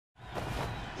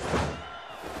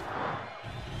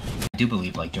do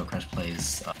believe like Joe Crush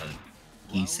plays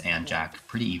Geese and Jack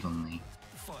pretty evenly.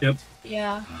 Yep.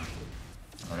 Yeah.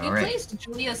 But He all right. plays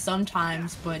Julia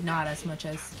sometimes, but not as much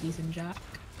as Geese and Jack.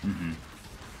 Mm-hmm.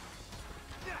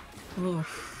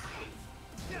 Oof.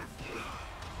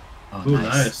 Oh, Ooh, nice.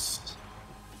 nice.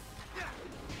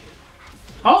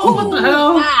 Oh, what the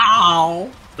hell? Wow.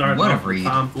 Starting What a off with read.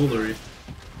 tomfoolery.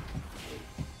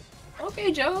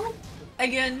 Okay, Joe.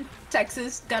 Again,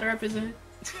 Texas gotta represent.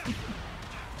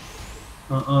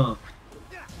 Okay,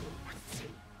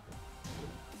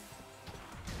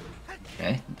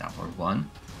 down forward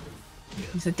 1.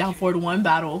 It's a down forward 1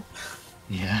 battle.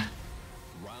 Yeah.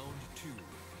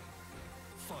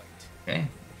 Okay,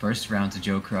 first round to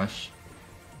Joe Crush.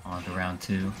 On to round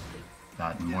 2.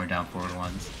 Got more down forward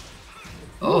 1s.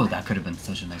 Oh, that could have been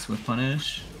such a nice whip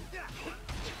punish.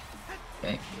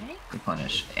 Okay, good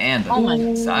punish. And the Oh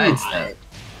my sidestep.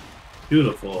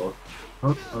 Beautiful.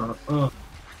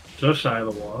 Just shy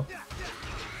of the wall.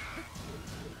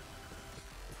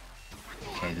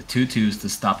 Okay, the 2-2s to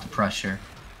stop the pressure.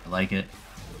 I like it.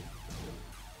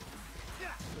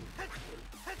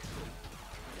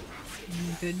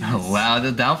 Goodness. Oh wow,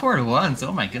 the down forward 1s.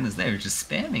 Oh my goodness, they were just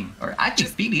spamming. Or I think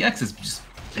PhiDX has just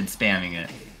been spamming it.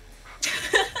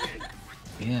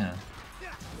 Yeah.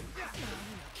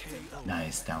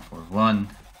 Nice, down forward 1.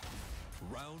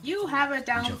 You have a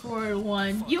down forward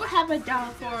 1. You have a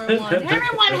down forward 1.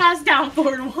 Everyone has down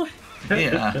forward 1.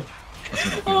 Yeah. That's what it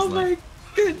feels Oh like. my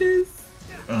goodness.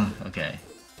 Okay.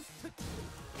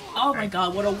 Oh my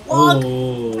god, what a walk.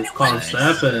 Oh, caught Nice.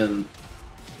 snapping.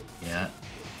 Yeah.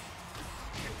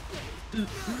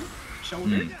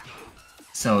 Shoulder.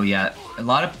 So yeah, a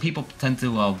lot of people tend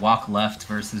to walk left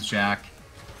versus Jack,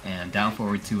 and down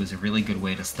forward 2 is a really good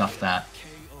way to stuff that.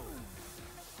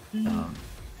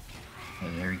 Okay,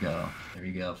 there we go. There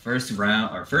we go. First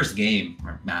round or first game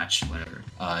or match, whatever.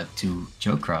 To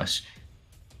Joe Crush.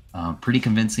 Pretty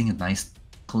convincing. A nice,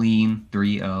 clean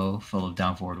 3-0, full of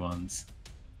down forward 1s.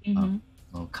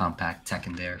 Little compact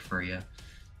Tekken there for you.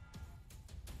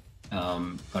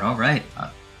 But all right.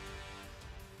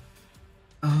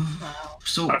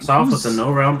 So Starts off with a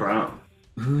no round brown.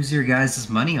 who's your guys'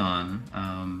 money on?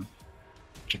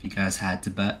 If you guys had to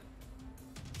bet.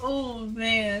 Oh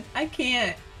man, I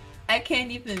can't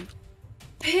even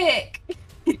pick.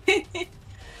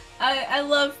 I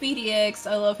love PhiDX.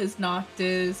 I love his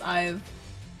Noctis. I've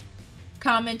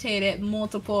commentated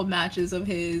multiple matches of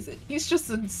his. He's just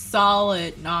a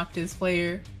solid Noctis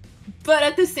player. But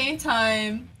at the same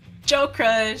time, Joe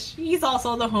Crush, he's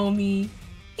also the homie.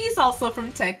 He's also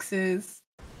from Texas.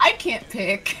 I can't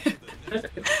pick.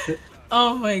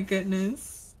 Oh my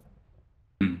goodness.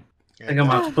 I think I'm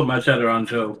about to put my cheddar on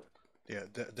Joe. Yeah,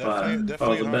 Woman.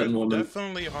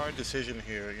 definitely hard decision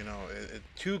here. You know,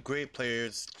 two great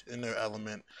players in their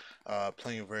element,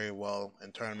 playing very well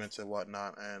in tournaments and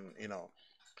whatnot. And you know,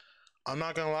 I'm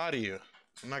not gonna lie to you.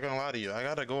 I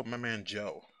gotta go with my man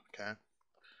Joe. Okay,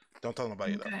 don't tell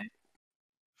nobody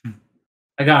though.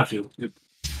 I got you.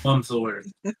 Mum's the word.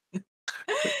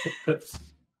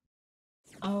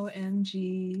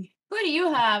 OMG. Who do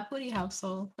you have? Who do you have,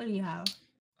 Soul? Who do you have?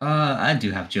 I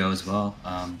do have Joe as well.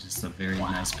 Just a very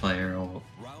nice player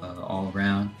all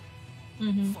around.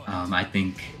 I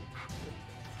think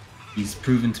he's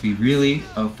proven to be really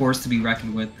a force to be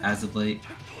reckoned with as of late,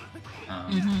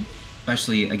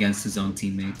 especially against his own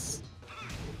teammates.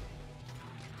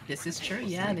 This is true.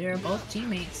 Yeah, they're both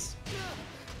teammates.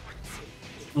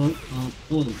 Oh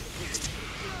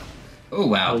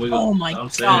wow! Oh my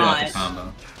Got god! the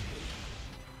combo.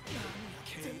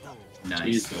 Nice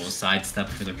Jesus. little sidestep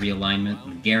for the realignment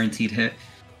and guaranteed hit.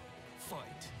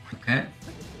 Okay.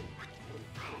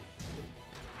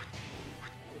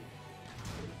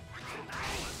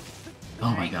 Oh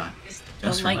my god. Just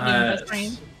The lightning nice. the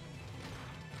frame.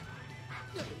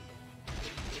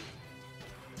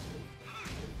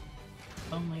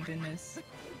 Oh my goodness.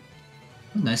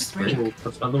 nice break. Ooh,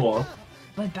 that's on the wall.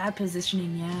 But bad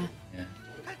positioning, yeah. Yeah.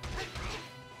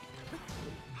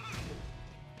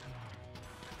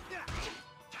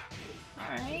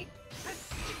 Alright.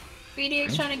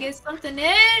 PhiDX trying to get something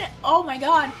in. Oh my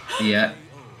god. Yeah.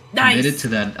 Nice. Committed to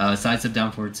that sidestep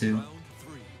down forward too.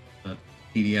 But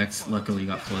PhiDX luckily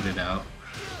got floated out.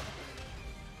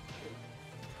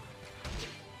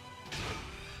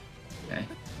 Okay.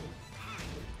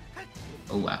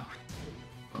 Oh wow.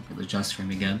 Okay, the adjust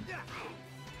frame again.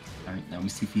 Alright, now we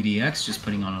see PhiDX just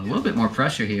putting on a little bit more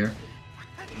pressure here.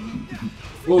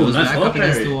 Ooh, Goes nice back low up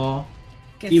against parry. the wall.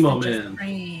 Gets Emo the just man.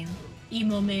 frame.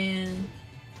 Emo man.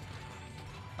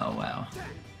 Oh wow.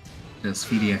 Just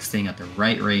PhiDX staying at the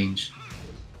right range.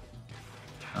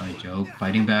 Alright, Joe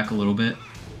fighting back a little bit.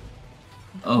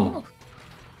 Oh.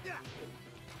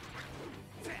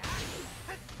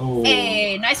 Oh.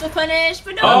 Hey, nice one punish,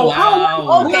 but no. Oh,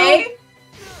 wow. Okay.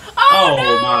 Oh Oh,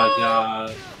 no. my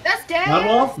god. That's dead. Not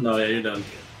off? No, yeah, you're done.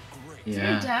 You're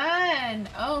Yeah. done.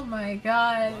 Oh my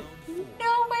god.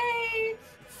 No way.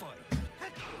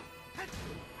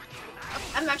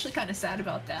 I'm actually kind of sad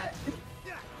about that.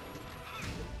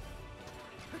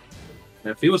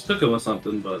 If he was cooking with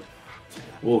something, but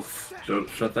woof,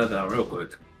 shut that down real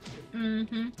quick.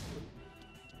 Mm-hmm.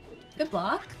 Good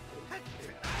block.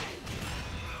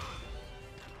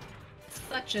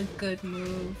 Such a good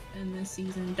move in this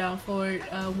season. Down forward,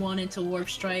 wanted to warp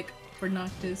strike for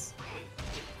Noctis.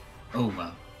 Oh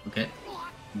wow. Okay.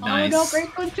 Nice. Oh no, great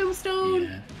on Tombstone!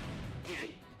 Yeah.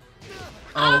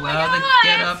 Oh Oh my wow, the God!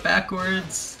 get up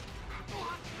backwards.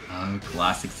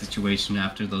 Classic situation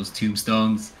after those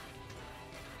tombstones.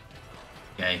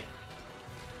 Okay.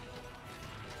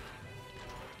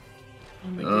 Oh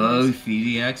my Oh, goodness.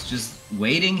 PhiDX just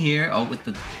waiting here. Oh, with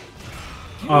the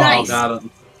Oh, Nice. got him.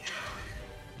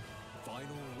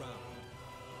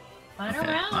 Final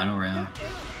okay, round. final round.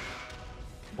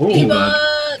 Ooh,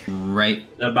 Debug!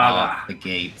 Right The bug. off the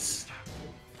gates.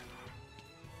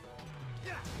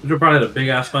 You're probably had a big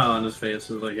ass smile on his face.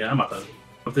 He was like, yeah, I'm about to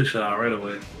put this shit out right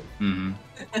away. Mm-hmm.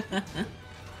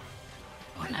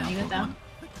 I mean, with that.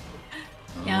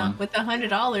 Yeah, with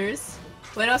 $100,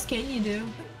 what else can you do?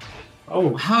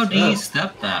 Oh, How do you shit.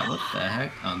 step that? What the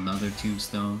heck? Another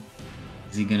tombstone.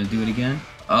 Is he gonna do it again?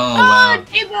 Oh Ah, wow.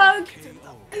 debug!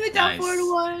 And the down Nice.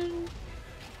 forward one.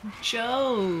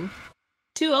 Joe.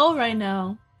 2-0 right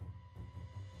now.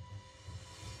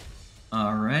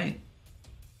 Alright.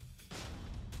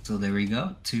 So there we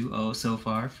go. 2-0 so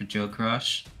far for Joe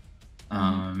Crush.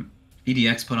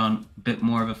 PhiDX put on a bit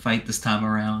more of a fight this time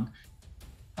around.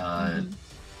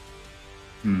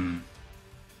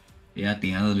 Yeah, at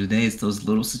the end of the day, it's those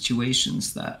little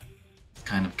situations that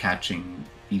kind of catching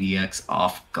PhiDX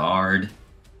off guard.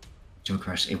 Joe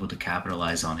Crush able to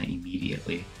capitalize on it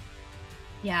immediately.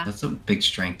 Yeah. That's a big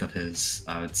strength of his,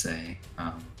 I would say.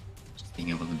 Just being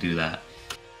able to do that.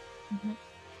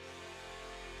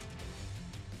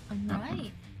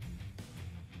 Alright.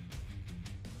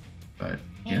 But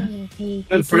yeah.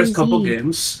 Good first couple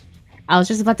games. I was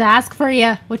just about to ask for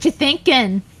you. What you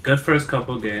thinking? Good first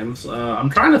couple games. I'm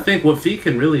trying to think what Phi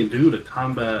can really do to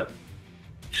combat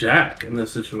Jack in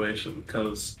this situation,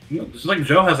 because it's like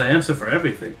Joe has an answer for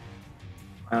everything.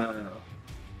 Yeah.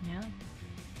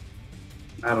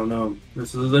 I don't know.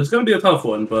 It's going to be a tough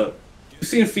one, but we've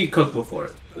seen Phi cook before.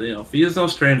 Phi is no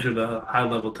stranger to high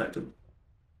level Tekken.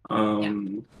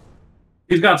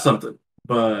 He's got something,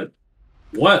 but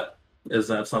what is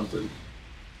that something?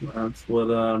 That's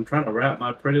what I'm trying to wrap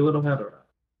my pretty little head around.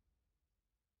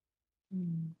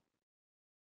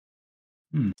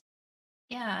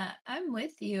 Yeah, I'm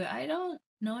with you. I don't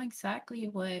know exactly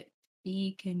what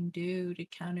he can do to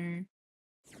counter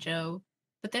Joe.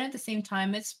 But then at the same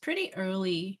time, it's pretty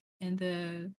early in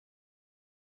the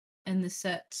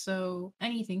set, so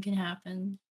anything can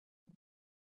happen.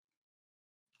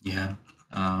 Yeah.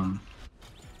 I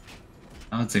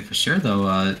would say for sure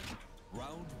though,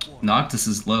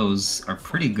 Noctis's lows are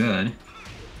pretty good.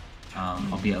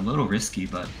 Albeit a little risky,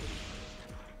 but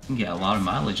you can get a lot of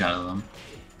mileage out of them.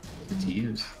 Good to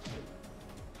use.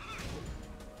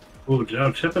 Ooh,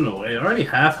 Joe chipping away. Already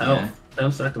half health. Yeah.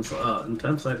 10 seconds in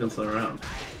 10 seconds around.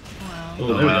 Wow. Oh,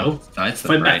 there we go. That's the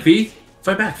Fight back, right. Phi!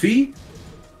 Fight back, Phi!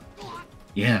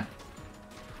 Yeah.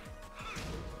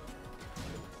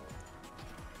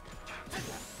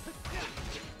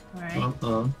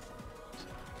 Alright.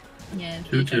 Yeah,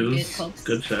 Two he tried to get twos. close.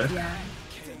 Good check. Yeah.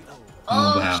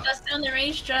 Oh, Oh, wow. shuts down the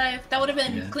range drive. That would have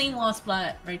been Yeah. clean wall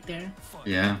splat right there.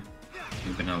 Yeah.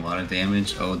 Doing a lot of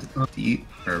damage. Oh, the deep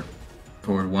or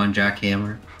forward one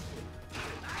jackhammer.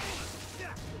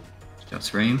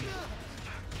 Just frame.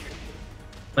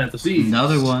 Plant the seeds.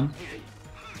 Another one.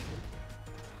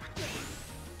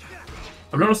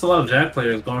 I've noticed a lot of Jack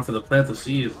players going for the plant the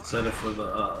seeds instead of for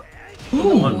the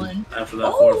Ooh. one after that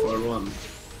Oh. 4-4 one.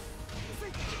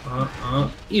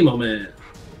 Emo man.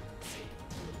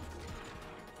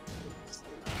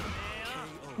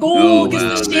 Oh, Oh, gets wow,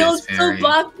 the shield nice so parry.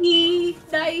 blocky.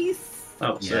 Nice.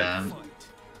 Oh, sick. Yeah.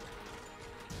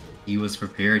 He was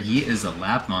prepared. He is a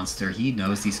lap monster. He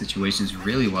knows these situations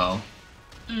really well.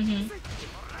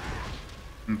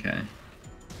 Okay.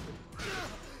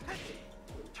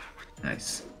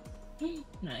 Nice.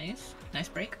 Nice. Nice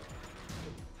break.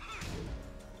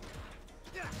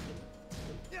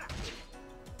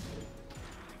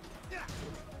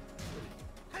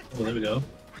 Oh, there we go.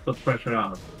 Put the pressure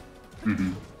on.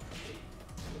 Mm-hmm.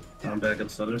 I'm back at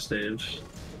center stage.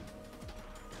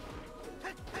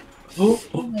 Oh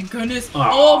my goodness.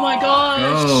 Oh my gosh.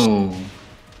 Oh.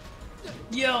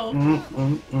 Yo.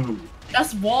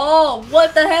 That's wall.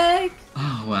 What the heck?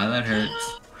 Oh, wow, that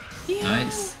hurts. Yeah.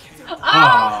 Nice.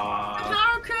 Ah,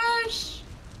 power crush.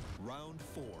 Round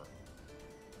 4.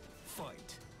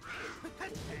 Fight.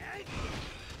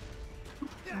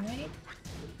 Alright.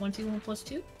 1, 2, 1 plus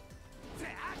 2.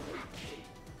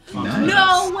 Nice.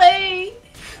 No way!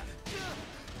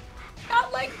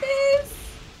 Not like this!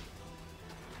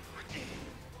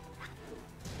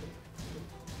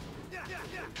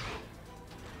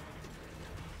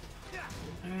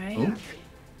 Alright. Oh.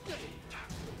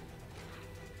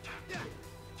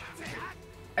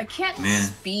 I can't Man.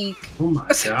 speak. Oh my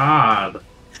god.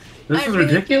 This I is really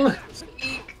ridiculous. can't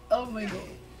speak. Oh my god.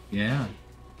 Yeah.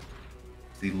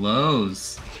 The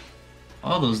lows.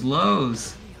 All those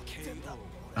lows.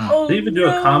 Oh, Did he even do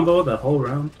a combo that whole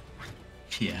round?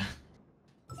 Yeah.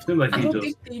 Seemed like I he don't just.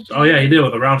 think they did. Oh yeah, he did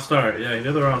with a round start. Yeah, he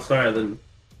did the round start, then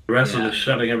the rest Yeah. was just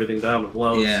shutting everything down with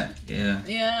blows. Yeah, yeah.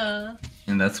 Yeah.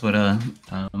 And that's what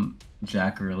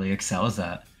Jack really excels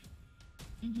at.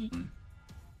 Mhm.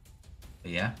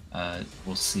 But yeah,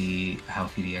 we'll see how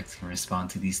PhiDX can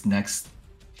respond to these next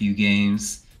few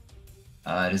games.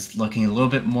 It is looking a little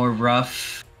bit more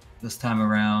rough this time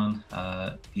around.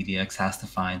 PhiDX has to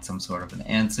find some sort of an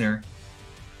answer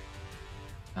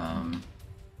to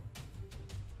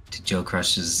Joe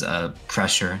Crush's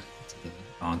pressure, to the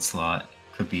onslaught.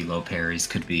 Could be low parries,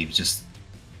 could be just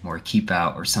more keep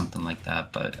out or something like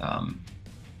that. But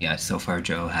yeah, so far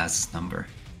Joe has his number.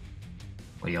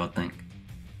 What do y'all think?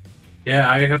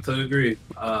 Yeah, I have to agree.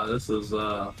 This is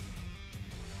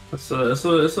it's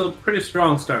a pretty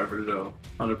strong start for Joe,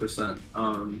 100%.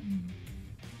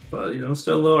 But you know,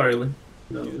 still a little early.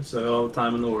 You know, it's all the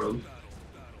time in the world.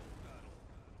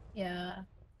 Yeah.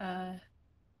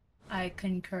 I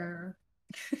concur.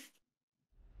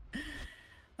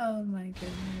 Oh my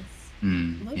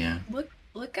goodness. Look, Yeah.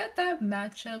 look at that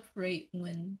matchup rate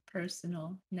when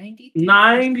personal. 93.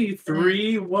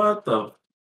 93? What the?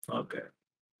 Okay.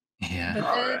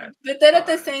 Yeah. But then at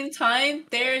the same time,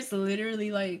 there's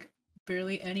literally like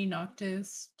barely any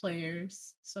Noctis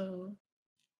players. So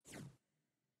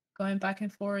going back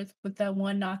and forth with that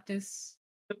one Noctis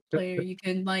player, you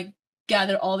can like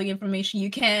gather all the information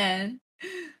you can.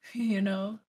 You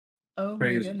know? Oh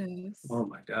Crazy. my goodness. Oh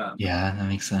my god. Yeah, that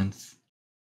makes sense.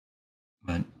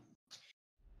 But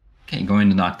okay, going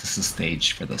to Noctis'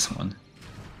 stage for this one.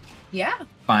 Yeah.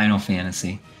 Final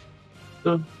Fantasy.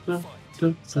 So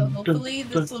hopefully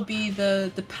this will be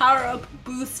the power-up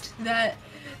boost that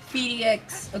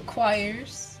PhiDX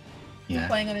acquires Yeah.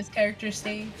 playing on his character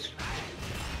stage.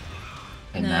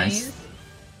 And nice.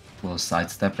 Little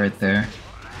sidestep right there.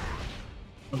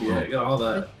 Yeah, you got all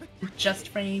that. Just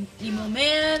frame emo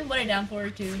man. What are you down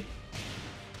forward to?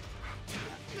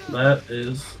 That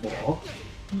is wall.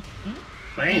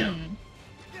 Bam. Mm.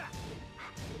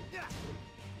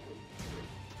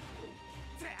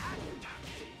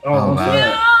 Oh, what's wow.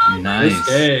 that? Nice.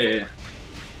 Risque.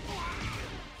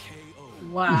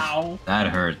 Wow. That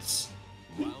hurts.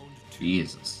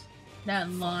 Jesus. That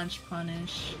launch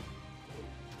punish.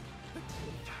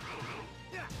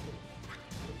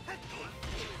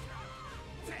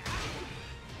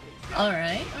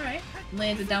 Alright.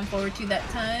 Lands it down forward to that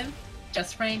time.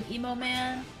 Just frame emo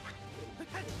man.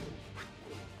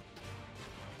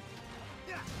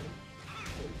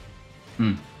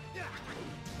 Hmm.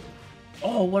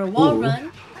 Oh, what a wall Ooh.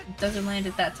 run. Doesn't land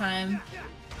at that time.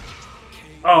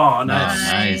 Oh,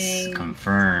 Nice. nice. Nice.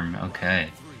 Confirm. Okay.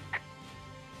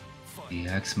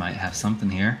 PhiDX might have something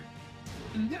here.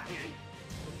 Mhm.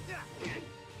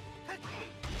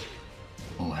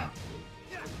 Oh, wow.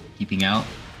 Keeping out.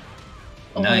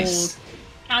 Oh, Nice.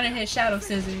 Counter hit Shadow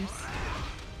Scissors.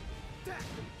 Oh,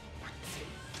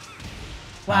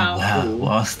 Wow. wow.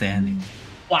 Wall standing.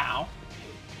 Wow.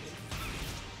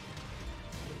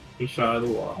 He shot at the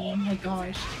wall. Oh my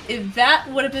gosh. If that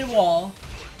would have been wall,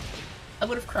 I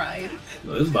would have cried.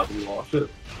 No, this is about to be wall. Shit.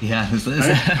 Yeah, this is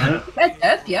Alright. That's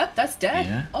death. Yep, that's death.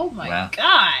 Yeah. Oh my Wow.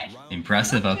 god.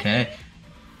 impressive. Okay.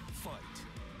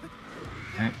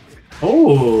 Alright.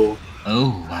 Oh.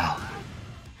 Oh, wow.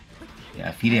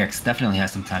 Yeah, PhiDX definitely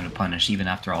has some time to punish even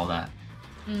after all that.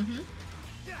 Mm-hmm.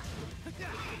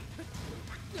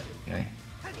 Okay.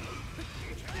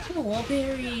 Wall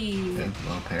berry. Good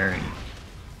low parry.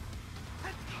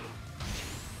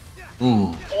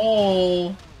 Ooh.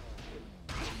 Oh.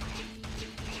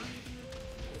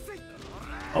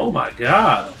 Oh my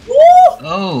god. Woo!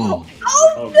 Oh.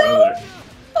 Oh, brother.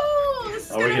 Oh,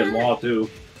 Oh, we're getting wall too.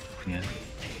 Yeah.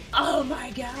 Oh my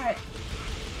god.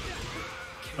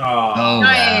 Oh. Oh, wow.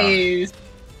 Nice.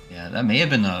 Yeah, that may have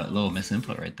been a little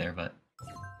misinput right there, but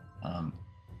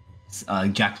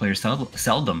Jack players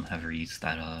seldom ever use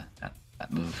that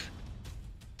that move.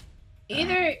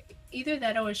 Either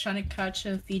that or was trying to catch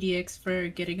a PhiDX for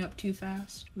getting up too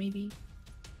fast, maybe.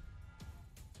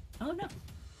 Oh no.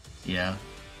 Yeah.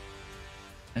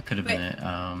 That could have been it.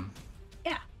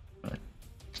 Yeah. But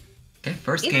okay,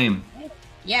 first game.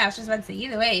 Yeah, I was just about to say,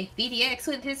 either way, PhiDX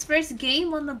with his first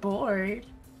game on the board.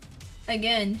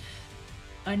 Again,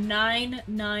 a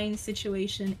 9-9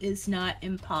 situation is not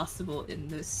impossible in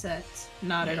this set.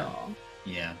 Not at all.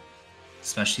 Yeah.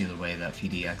 Especially the way that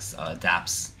PhiDX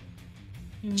adapts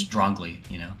strongly,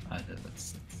 you know.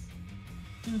 That's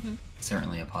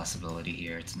certainly a possibility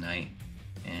here tonight.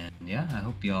 And yeah, I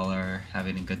hope y'all are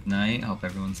having a good night. I hope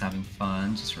everyone's having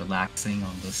fun, just relaxing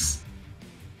on this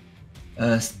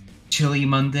chilly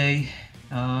Monday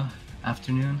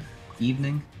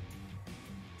evening.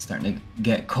 It's starting to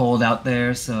get cold out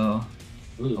there, so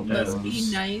Ooh, must be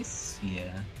nice.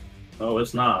 Yeah. Oh,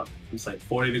 it's not. It's like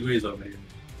 40 degrees over here.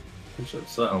 Which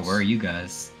sucks. Oh, where are you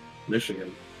guys?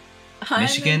 Michigan.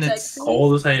 Michigan, it's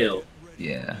cold as hell.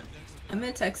 Yeah. I'm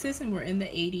in Texas and we're in the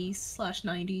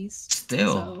 80s/90s.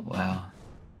 Still, so wow.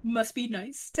 Must be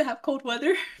nice to have cold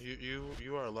weather.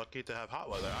 You are lucky to have hot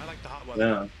weather. I like the hot weather.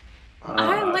 Yeah.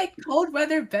 I like cold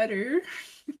weather better.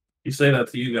 You say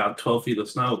that to you got 12 feet of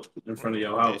snow in front of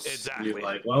your house. Exactly. You're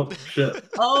like, well, shit.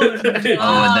 Oh, no.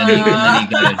 Oh, and then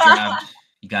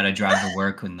you gotta drive to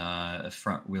work in a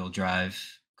front wheel drive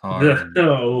car.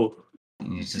 No.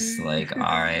 And you're just like, all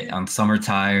right, on summer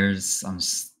tires,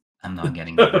 I'm not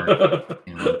getting to work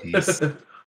in one piece.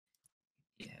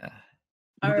 Yeah.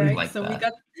 All right, Like so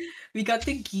that. we got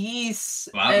the geese.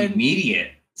 Wow, and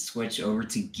immediate switch over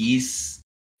to geese.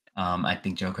 I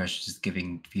think Joe Crush is just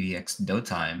giving PhiDX no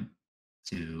time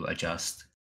to adjust.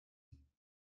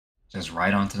 Just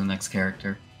right on to the next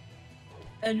character.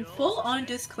 And full on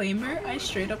disclaimer, I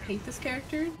straight up hate this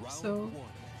character, so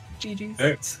GG's.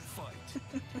 Hey.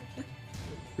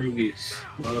 Rugies.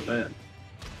 Not a fan.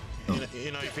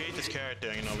 You know, if you hate this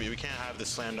character, you know, we can't have this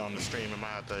slammed on the stream. We might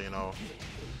have to, you know,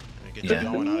 get Yeah.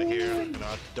 you going out of here, you know,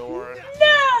 out the door.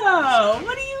 No!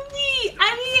 What do you mean?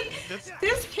 I mean,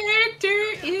 this character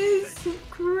is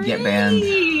great. Get banned.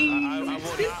 I will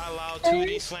not allow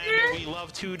 2D slander. We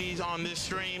love 2Ds on this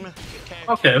stream.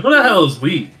 Okay, who the hell is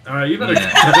we? Alright, you better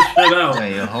get that shit out.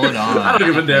 Wait, hold on. I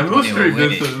don't give a damn whose stream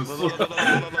Wait, this wait. is.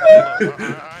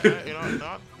 You know,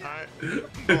 not,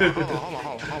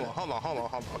 hold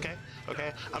on.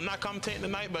 Okay. I'm not commentating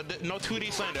tonight, but no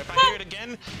 2D slander. If I hear it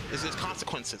again, there's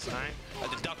consequences, alright? I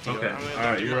deduct you. Okay,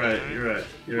 alright,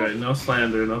 you're right. No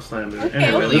slander. Okay,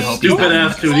 Anyway, really this hope stupid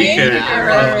ass 2D slander.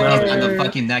 character. He's on the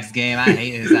fucking next game. I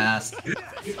hate his ass.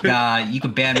 God, you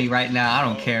can ban me right now. I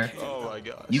don't care. Oh my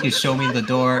god. You can show me the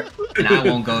door, and I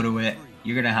won't go to it.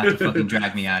 You're gonna have to fucking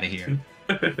drag me out of here.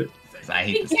 'Cause I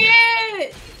hate this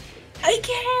game. I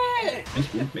can't!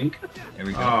 There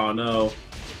we go. Oh no.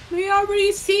 We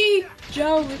already see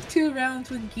Joe with 2 rounds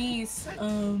with geese. I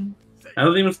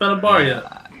haven't even spent a bar yet.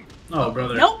 Oh,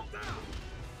 brother. Nope.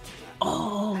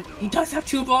 Oh, he does have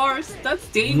 2 bars. That's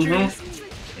dangerous.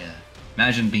 Yeah.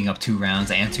 Imagine being up 2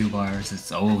 rounds and 2 bars.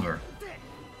 It's over.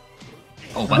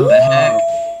 Oh, what the heck?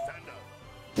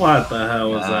 What the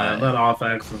hell was that? God. That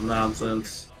off-X is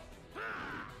nonsense.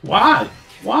 Why?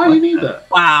 Why do you need that?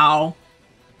 Wow.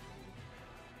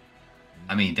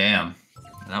 I mean, damn.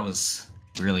 That was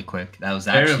really quick. That was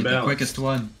Fair actually and the balanced. quickest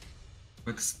one.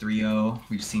 Quickest 3-0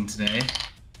 we've seen today.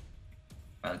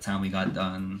 By the time we got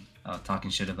done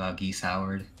talking shit about Geese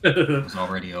Howard, it was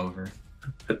already over.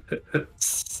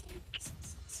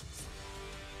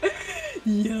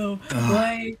 Yo, Ugh.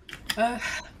 like,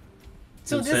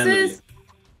 so Insanity.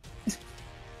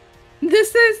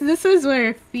 this is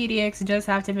where PhiDX does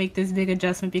have to make this big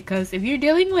adjustment, because if you're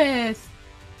dealing with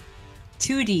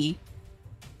 2D,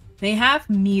 they have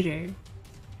meter,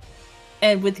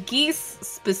 and with Geese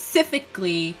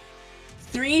specifically,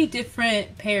 3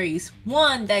 different parries.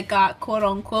 One that got quote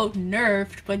unquote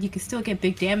nerfed, but you can still get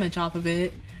big damage off of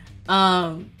it.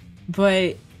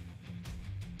 But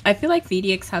I feel like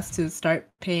PhiDX has to start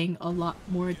paying a lot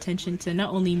more attention to not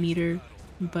only meter,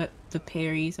 but the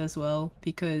parries as well,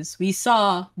 because we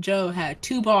saw Joe had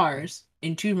 2 bars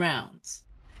in 2 rounds.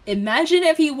 Imagine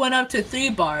if he went up to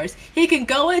 3 bars. He can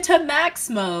go into max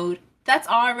mode. That's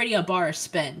already a bar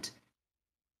spent.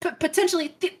 Potentially,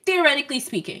 theoretically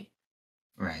speaking.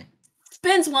 Right.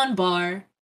 Spends 1 bar.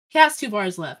 He has 2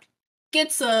 bars left.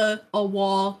 Gets a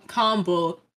wall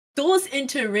combo. Goes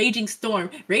into Raging Storm.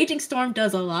 Raging Storm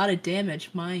does a lot of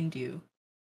damage, mind you.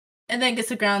 And then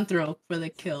gets a ground throw for the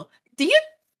kill.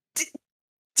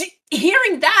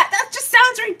 hearing that just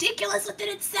sounds ridiculous within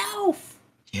itself.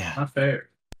 Yeah. Not fair.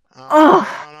 I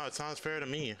don't know. It sounds fair to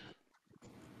me.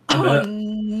 Oh bet.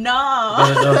 no.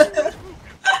 But it does.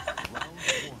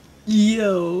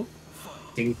 Yo.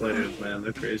 King players, man,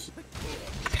 they're crazy.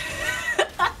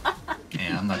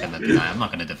 Yeah, I'm not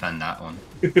gonna defend that one.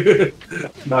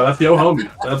 No, that's your homie.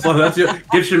 That's your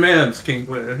get your man's king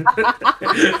player.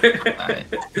 Alright.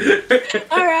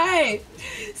 Alright.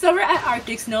 So we're at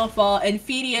Arctic Snowfall, and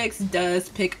PhiDX does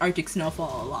pick Arctic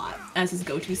Snowfall a lot as his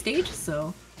go-to stage,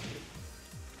 so.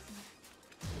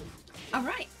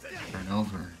 Alright. Turn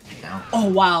over. Down. Oh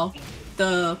wow.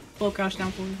 The full crouch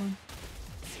down forward one.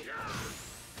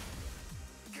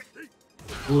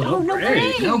 Ooh, Oh, no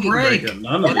break. No break. None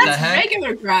Oh, of What the that's heck?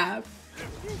 regular grab.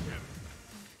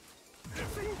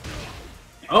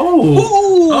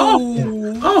 Oh!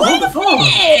 Oh, Wait hold the a phone!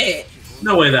 minute!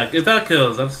 No way if that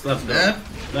kills, that's good. That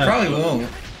That's probably good. won't.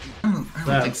 I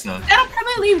don't think so. That'll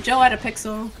probably leave Joe at a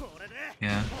pixel.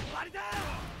 Yeah.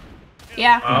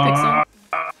 Yeah, a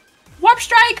pixel. Warp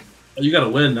strike! You gotta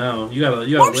win now. You gotta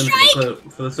Warp win strike! for the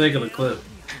clip, for the sake of the clip.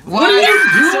 What are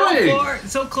you So doing? far,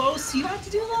 so close. You have to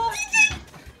do that.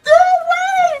 No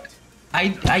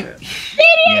way!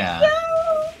 Yeah.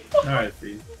 All right,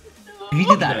 Fee. If you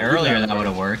did that Yeah, earlier, yeah. that would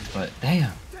have worked. But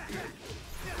damn.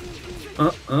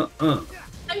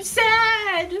 I'm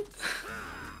sad!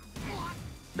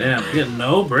 Damn, getting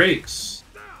no breaks.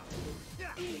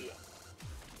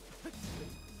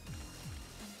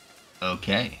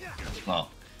 Okay. Well,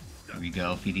 here we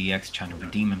go. PhiDX trying to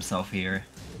redeem himself here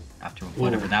after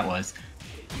whatever that was.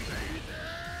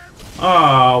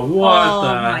 Oh, what Oh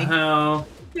the my hell?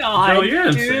 God, Joe, you're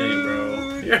insane, dude.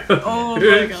 bro. You're, Oh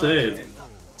you're my insane.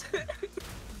 God.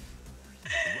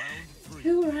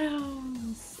 2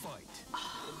 rounds.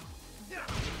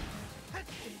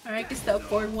 Alright, gets the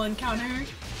forward 1 counter.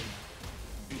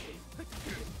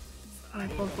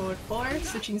 Alright, forward 4,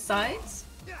 switching sides.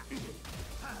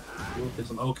 We'll get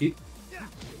some Oki.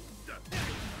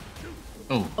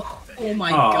 Oh, Oh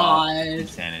my Aw. God.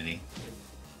 insanity.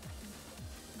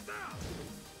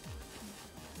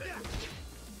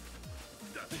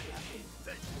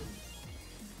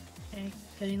 Okay,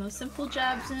 getting those simple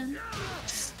jabs in.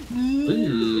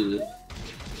 Ooh.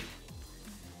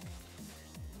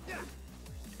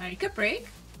 Alright, good break.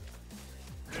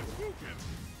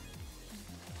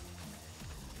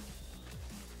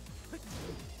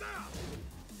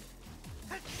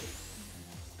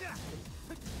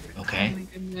 Oh Okay. my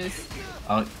goodness.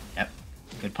 Oh, yep.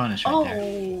 Good punish right there.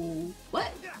 Oh,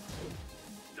 what?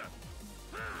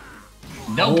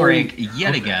 No Oh. break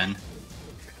yet again.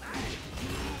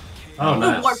 Oh, Good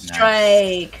nice. warp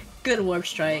strike. Good warp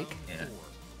strike. Yeah.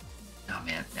 Oh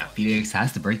man. Now PhiDX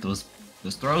has to break those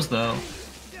throws though.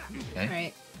 Okay.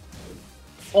 Alright.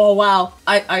 Oh wow.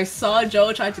 I saw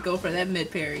Joe try to go for that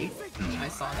mid parry. I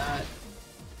saw that.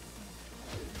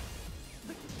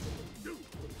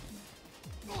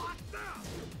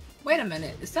 Wait a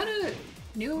minute. Is that a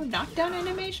new knockdown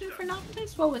animation for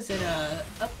Noctis? What was it?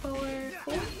 Up forward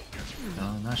 4?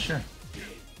 Oh, not sure.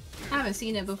 I haven't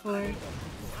seen it before.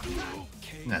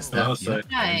 That's Yeah, that. I'll say. Yep,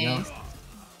 there you go. Nice.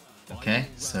 Okay,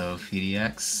 so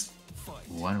PhiDX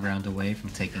 1 round away from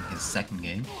taking his second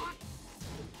game.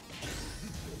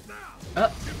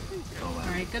 Oh, Oh wow.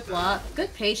 alright. Good block.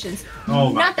 Good patience.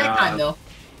 Oh my Not that time God. though.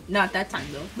 Not that time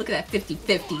though. Look at that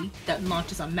 50-50 that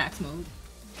launches on max mode.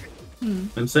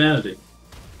 Insanity.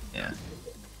 Yeah.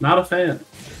 Not a fan.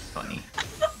 Funny.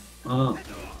 Oh.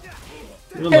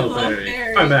 You're a I little love berry.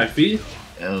 berry. Right back, Fee.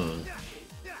 Oh.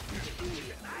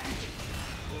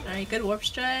 Alright, good warp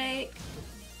strike.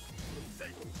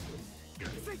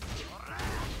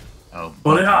 Oh.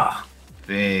 Oh yeah.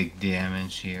 Big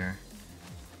damage here.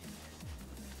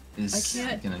 Is I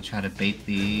can't- gonna try to bait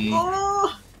the.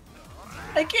 Oh,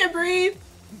 I can't breathe.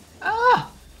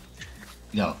 Ah!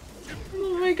 Go.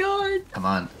 Oh my god. Come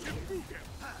on.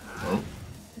 Oh.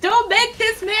 Don't make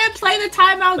this man play the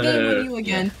timeout game with you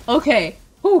again. Okay.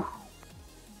 Whew.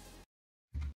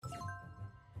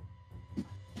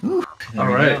 Whew, there All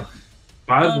we right. go.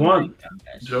 5-1. Oh my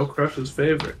gosh. Joe Crush's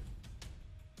favorite.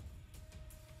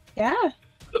 Yeah.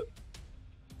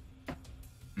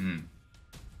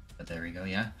 But there we go,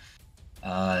 yeah.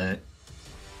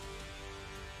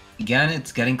 Again,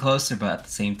 it's getting closer, but at the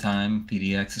same time,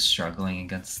 PhiDX is struggling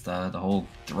against the whole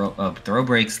throw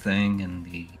breaks thing and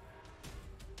the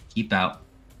keep out.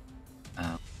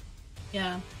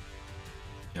 Yeah.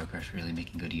 Joe Crush really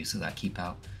making good use of that keep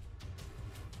out.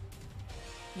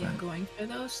 Yeah, Right. going for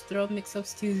those throw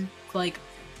mix-ups too, like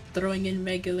throwing in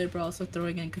regular, but also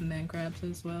throwing in command grabs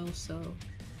as well, so...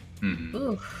 Mhm.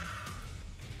 Ooh.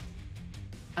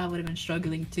 I would have been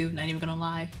struggling too. Not even gonna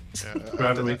lie. Yeah,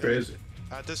 Driving me crazy.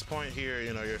 At this point here,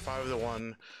 you know, you're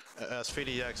 5-1. As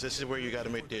PhiDX, this is where you got to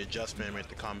make the adjustment and make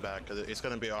the comeback, because it's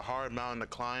going to be a hard mountain to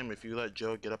climb if you let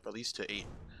Joe get up at least to 8.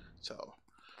 So.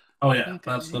 Oh yeah, Okay.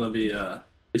 that's gonna be.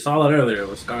 We saw it earlier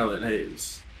with Scarlet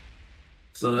Hayes.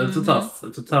 So it's a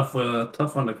tough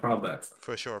one to crawl back.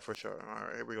 For sure, for sure. All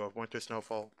right, here we go. Winter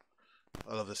Snowfall.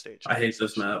 I love this stage. I hate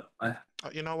this map.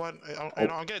 You know what?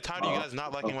 I'm getting tired of you guys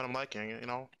not liking what I'm liking. You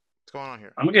know, what's going on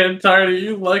here? I'm getting tired of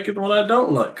you liking what I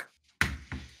don't like.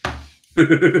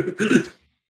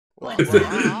 Well,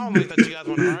 I don't like that you guys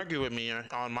want to argue with me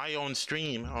on my own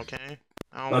stream. Okay,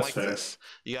 I don't like this.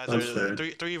 You guys are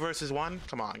three versus 1.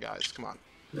 Come on, guys. Come on.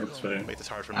 That's fair. Make this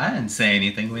hard for me. I didn't say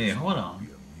anything. Wait, hold on.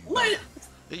 What?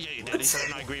 Yeah, you did. You said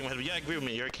I'm not agreeing with him. Yeah, agree with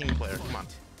me. You're a king player. Come on.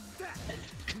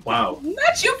 Wow.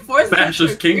 Not you forcing me Smash to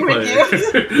is king agree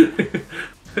with player.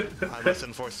 I must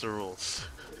enforce the rules.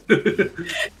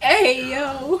 Hey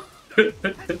yo.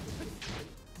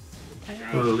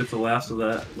 Oh, it's the last of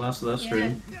that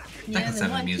stream. Tekken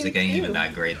 7 music ain't even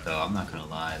that great though. I'm not gonna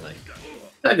lie. Like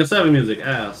Tekken 7 music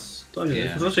ass.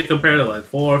 Yeah. Especially compared to like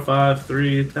 4, 5,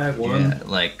 3, Tag 1. yeah,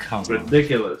 like come It's on.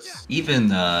 ridiculous.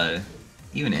 Even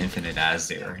Infinite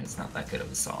Azure, it's not that good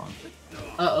of a song.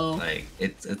 Uh-oh. Like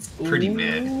it's pretty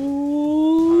mid.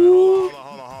 Ooh.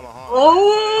 Hold on.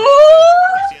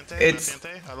 Oh. It's-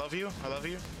 I love you.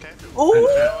 Okay. Ooh.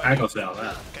 I ain't gonna say all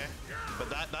that. Okay. But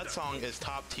that song is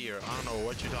top tier. I don't know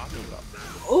what you're talking about.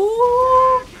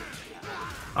 Ooh.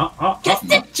 Just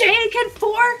the Tekken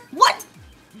 4? What?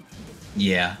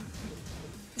 Yeah.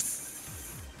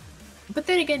 But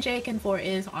then again, Tekken 4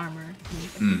 is armor.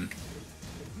 Hmm.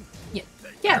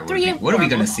 Yeah, Alright, 3 and 4. what are we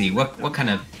gonna see? What kind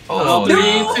of? Oh, Three,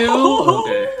 no. 2.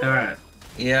 Okay. All right.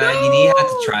 Yeah, you had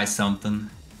to try something.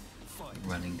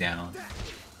 Running down.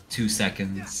 2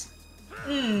 seconds.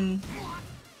 Hmm.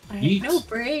 Yeet. No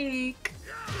break.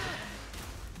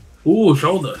 Ooh,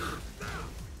 shoulder.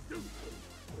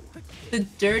 The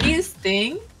dirtiest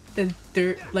thing, the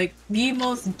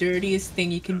most dirtiest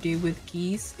thing you can do with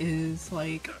geese is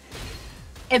like,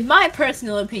 in my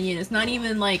personal opinion, it's not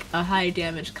even like a high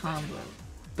damage combo.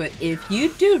 But if you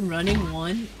do running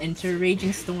 1 into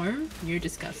Raging Storm, you're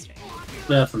disgusting.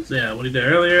 That's yeah. What he did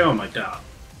earlier. Oh my god.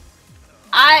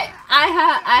 I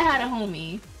had a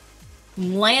homie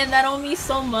land that on me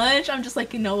so much. I'm just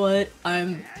like, you know what?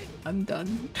 I'm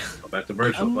done. Go back to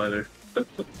virtual fighter.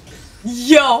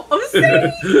 Yo, I'm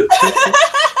saying.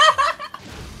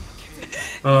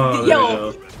 Oh, there Yo.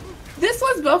 you go. This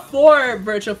was before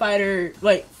Virtual Fighter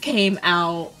like came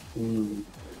out, Ooh.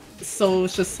 so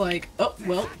it's just like, oh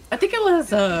well. I think it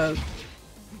was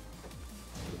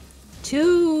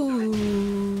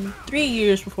 2, 3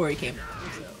 years before it came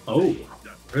out. So. Oh,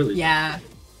 really? Yeah,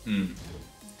 Hmm.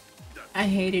 I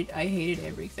hated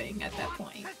everything at that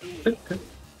point.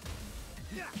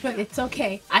 But it's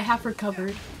okay. I have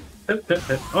recovered.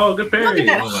 Oh, good Look at parry.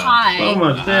 that Hold on. high. So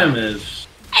much damage.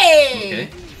 Hey, Okay.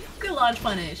 good launch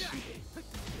punish.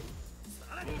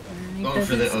 Going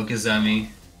for the Okazami.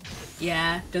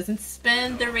 Yeah, doesn't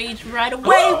spend the rage right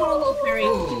away with a little parry.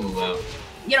 Oh wow.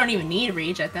 You don't even need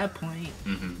rage at that point.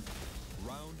 Mm-hmm.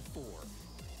 Round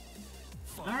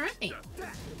 4. Alright.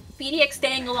 PhiDX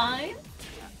staying alive?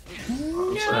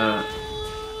 No! sad.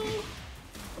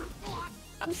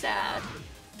 I'm sad.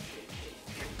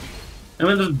 And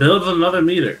then just builds another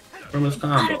meter from his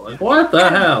combo. Like, what the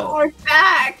hell? We're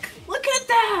back! Look at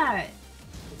that!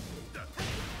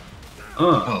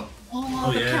 Oh.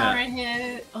 Oh, the yeah. counter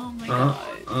hit. Oh my god.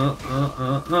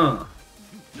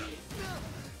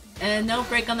 And no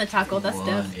break on the tackle, that's One,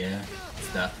 death. yeah.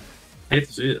 Stuff. Hate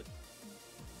to see it.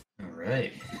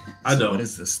 Alright. I So don't. what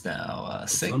is this now?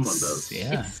 6. Someone does.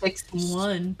 Yeah. It's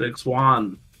 6-1.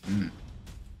 6-1. Mm.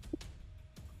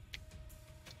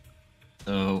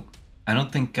 So I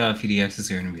don't think PhiDX is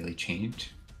going to really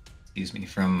change. Excuse me,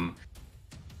 from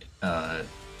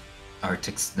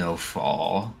Arctic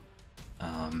Snowfall.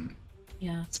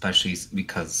 Yeah. Especially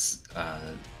because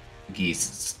Geese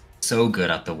is so good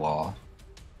at the wall.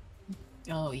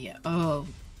 Oh yeah. Oh.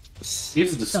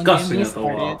 He's disgusting at the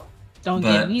wall. Don't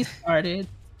But- get me started.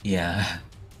 Yeah.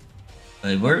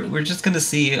 But we're just gonna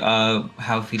see how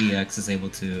PhiDX is able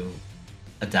to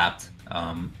adapt.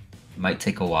 Might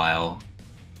take a while,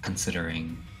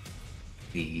 considering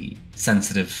the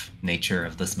sensitive nature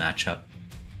of this matchup.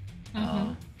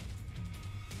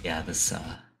 Yeah, this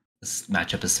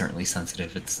matchup is certainly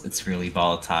sensitive. It's really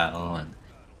volatile, and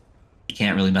you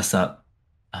can't really mess up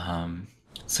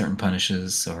certain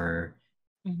punishes or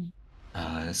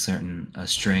certain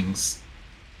strings.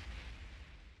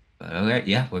 But okay,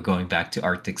 yeah, we're going back to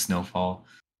Arctic Snowfall.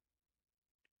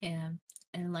 Yeah.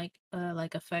 And like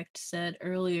Effect said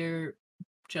earlier,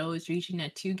 Joe is reaching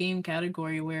that 2-game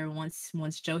category where once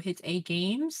Joe hits 8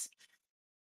 games,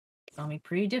 it's gonna be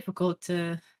pretty difficult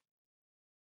to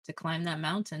climb that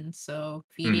mountain. So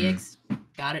PhiDX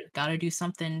gotta do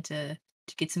something to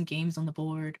get some games on the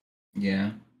board.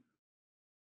 Yeah.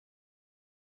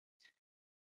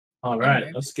 All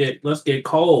right, let's get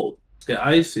cold. Let's get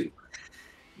icy.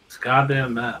 It's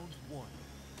goddamn map.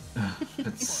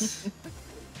 That's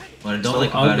what I don't So like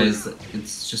about it ugly. is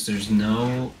it's just there's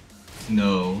no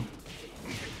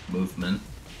movement,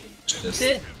 just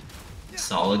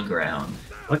solid ground.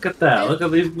 Look at that. Look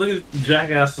at these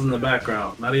jackasses in the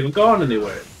background. Not even going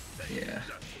anywhere. Yeah.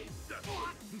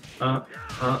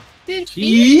 Did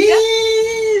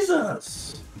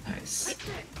Jesus. Nice.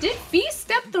 Did Fee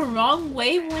step the wrong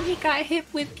way when he got hit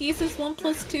with Geese's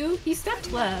 1+2? He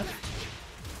stepped left.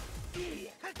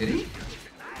 Did he?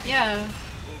 Yeah.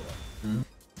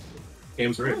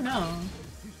 Game's I rigged. don't know.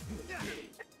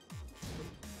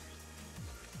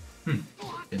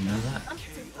 Didn't know that.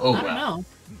 Oh I don't wow. know.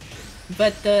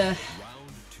 But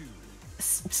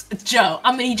Joe,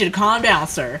 I'm gonna need you to calm down,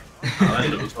 sir. Oh, that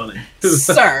shit was funny.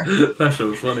 Sir. That shit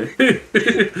was funny.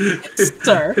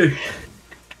 Sir.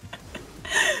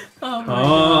 Oh my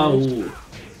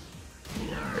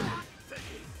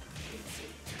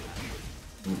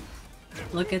gosh.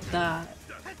 Look at that.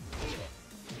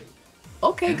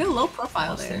 Okay, good low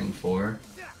profile there. Standing 4.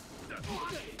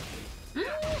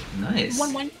 Nice.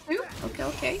 1-1-2.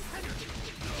 Okay.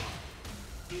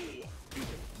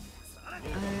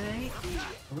 Alright.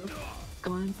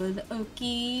 Going for the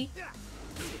Oki.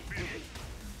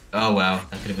 Oh wow,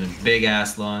 that could have been a big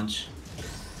ass launch.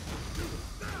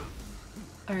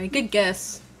 Alright, good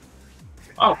guess.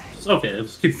 Oh, it's okay.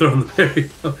 Let's keep throwing the parry.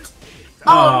 Oh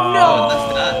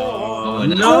Oh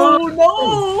no! no!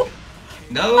 No!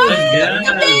 No! Again.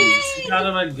 The She got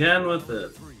him again with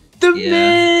it. The Yeah.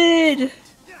 mid!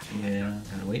 Yeah,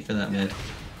 gotta wait for that mid.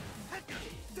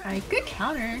 Alright, good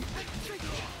counter.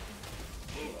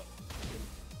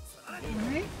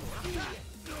 Alright.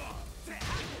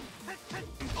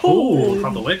 Ooh,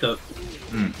 from the wake up.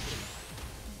 It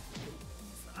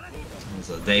was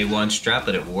a day 1 strap,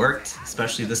 but it worked,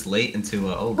 especially this late into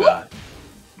oh god.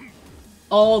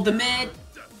 Oh, the mid.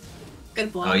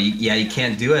 Good block. Oh, yeah, you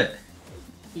can't do it.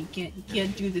 You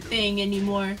can't do the thing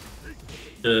anymore.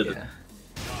 Good. Yeah.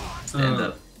 Stand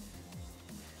up.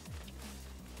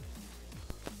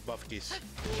 Buff geese.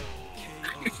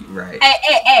 Right.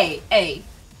 Hey.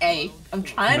 I'm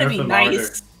trying to be Nerf him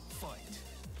nice.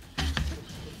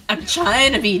 I'm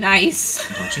trying to be nice.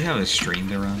 Don't you have a stream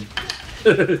to run?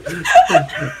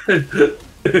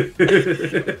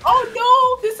 Oh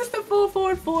no! This is the full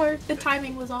forward 4. The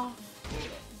timing was off.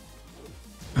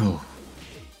 Oh.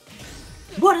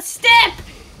 What a step!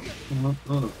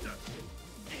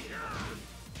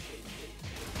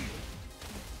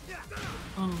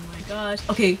 Oh my gosh.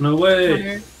 Okay. No way.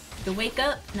 Counter. The wake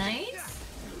up. Nice.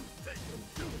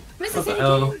 What the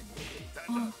hell?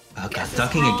 Oh, Oh god,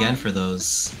 ducking again for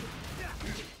those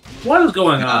What is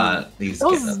going on? these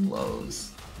Those- get up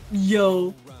lows.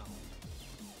 yo.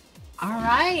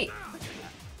 Alright.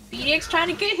 PhiDX trying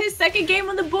to get his 2nd game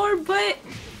on the board, but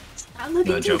it's not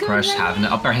looking too Joe good Crush right having the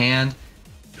now. upper hand.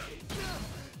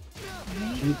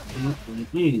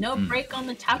 No break on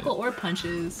the tackle or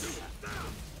punches.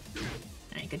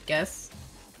 Alright, good guess.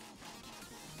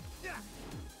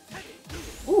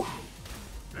 Ooh.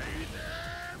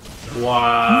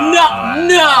 Wow.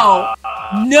 No!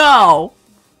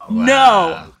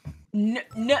 Wow.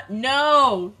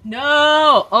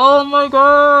 No! Oh my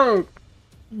god!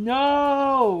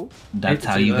 No! That's to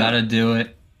how see you that. gotta do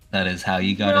it. That is how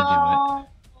you gotta do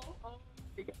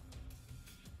it.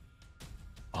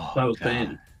 Oh, That was god.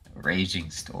 pain. Raging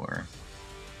Storm.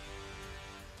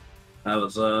 That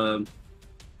was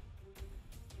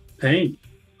pain.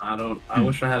 I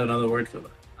wish I had another word for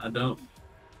that. I don't.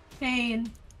 Pain,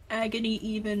 agony,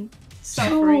 even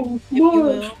suffering, if you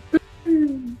will.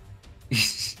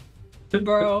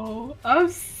 Bro, I'm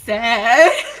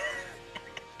sad.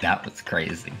 That was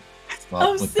crazy.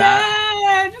 Well, I'm with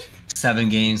that, sad. 7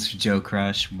 games for Joe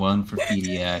Crush, 1 for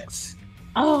PhiDX.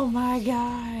 Oh my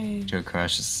god. Joe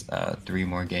Crush is 3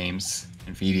 more games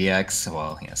in PhiDX.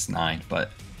 Well, yes, 9,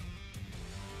 but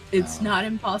It's not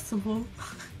impossible.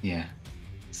 yeah,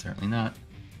 certainly not.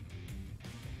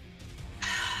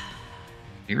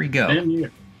 Here we go. Damn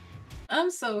year. I'm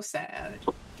so sad.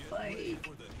 Like,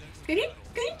 could he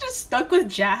just stuck with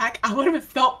Jack? I would have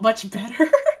felt much better.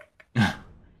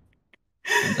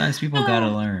 Sometimes people gotta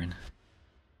learn.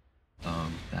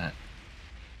 That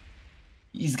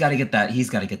he's gotta get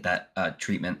that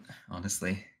treatment,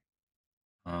 honestly.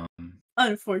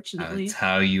 Unfortunately. That's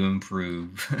how you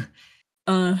improve.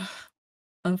 Uh,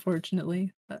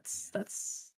 unfortunately,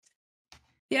 that's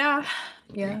yeah,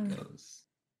 There yeah. he goes.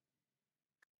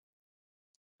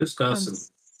 Disgusting.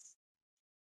 s-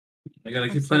 I gotta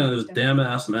I'm keep playing on so this damn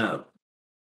ass map.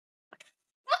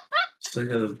 Sick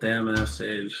of this damn ass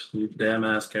stage. These damn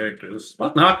ass characters.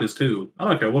 Fuck Noctis too. I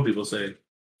don't care what people say.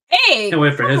 Hey, Can't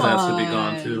wait for come his ass to be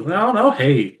gone too. on. I don't know.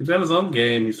 Hey, he's got his own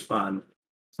game. He's fun.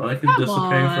 So I can Come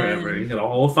disappear forever. He on. got a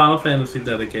whole Final Fantasy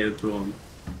dedicated to him.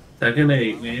 Tekken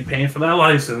 8. We ain't paying for that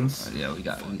license. Yeah, we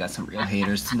got some real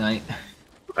haters tonight.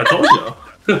 I told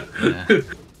you. Yeah.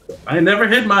 I never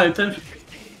hid my attention.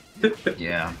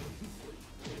 Yeah.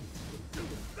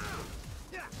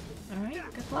 Alright,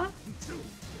 good luck.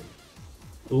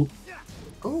 Ooh.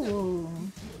 Ooh.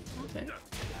 Okay.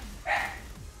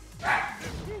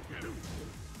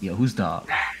 Yo, who's dog?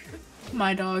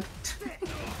 My dog.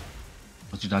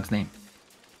 What's your dog's name?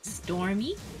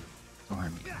 Stormy.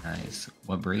 Stormy. Nice.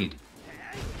 What breed?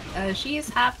 She is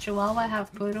half Chihuahua,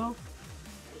 half Poodle.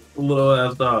 Little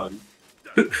ass dog.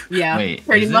 Yeah, Wait,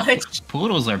 pretty is it? much.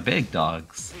 Poodles are big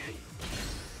dogs.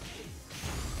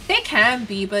 They can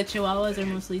be, but Chihuahuas are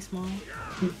mostly small.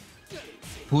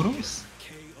 Poodles?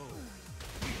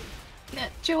 Yeah,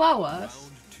 Chihuahuas.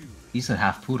 You said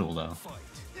half poodle though.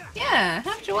 Yeah,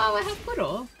 half Chihuahua, half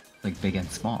Poodle. Like big and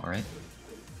small, right?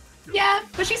 Yeah,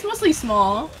 but she's mostly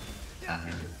small. Uh,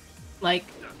 Like,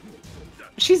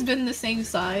 she's been the same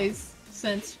size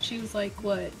since she was like,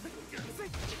 what?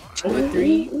 2 or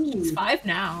 3? She's 5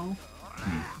 now.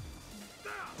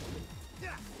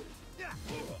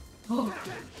 Oh,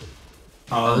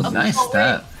 Oh, Up nice forward.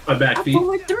 step. my back up feet.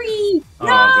 forward 3! Oh,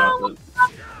 No! I dropped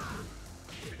it.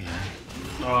 Yeah.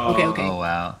 Oh, Okay, okay. Oh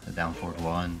wow, the down forward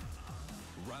 1.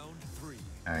 Round 3.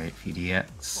 Alright,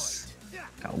 PhiDX.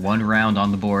 Got 1 round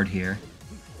on the board here.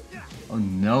 Oh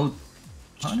no.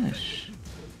 Punish.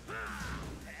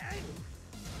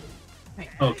 Right.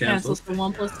 Oh, Cancels cancel. for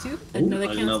 1 plus 2. Ooh, Another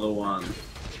cancel. another one.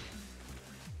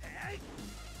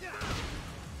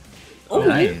 Oh,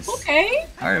 Nice. okay.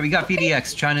 Alright, we got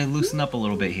PhiDX trying to loosen up a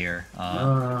little bit here.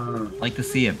 Like to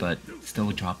see it, but still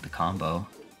drop the combo.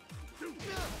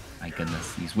 My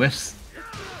goodness, these whiffs.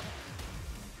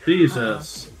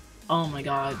 Jesus. Oh my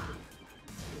god.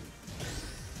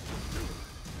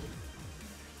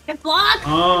 Get blocked!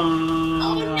 Oh,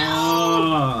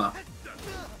 no.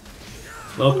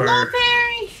 Low Low per.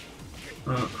 parry!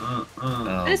 Oh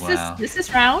wow. This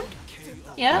is round?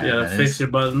 Yeah? Yeah, that fix is- your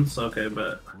buttons. Okay,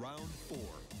 but Round 4.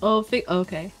 Oh,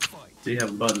 okay. do you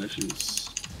have button issues?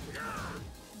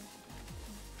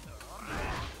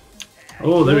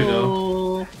 Oh, there we go.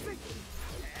 Oh,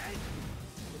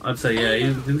 I'd say yeah,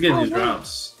 he's getting these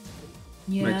drops.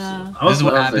 yeah. This is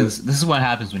what happens. This is what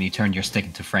happens when you turn your stick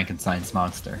into Frankenstein's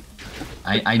monster.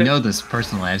 I know this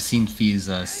personally. I've seen Phi's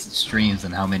streams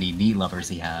and how many knee levers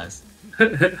he has.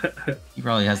 He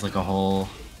probably has like a whole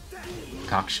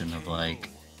concoction of like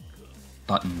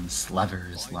buttons,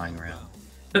 levers lying around.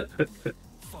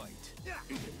 Fight.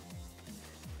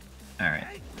 All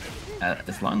right.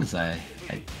 As long as I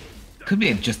could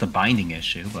be just a binding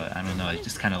issue, but I don't know. It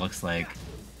just kind of looks like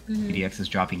PhiDX is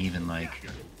dropping even like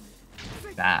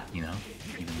that, you know?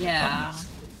 Even Yeah. buttons.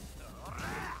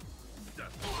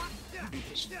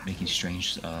 Just making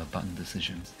strange button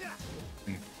decisions.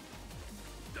 Weird.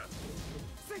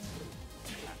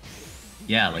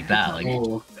 Yeah, like that. Like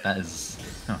Oh, that is.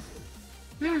 Huh.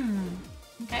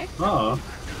 Okay. oh,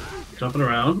 jumping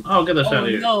around. Oh, get that shot Oh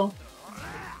here. no.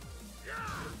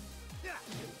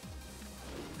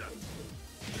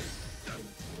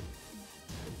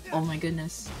 Oh my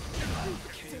goodness.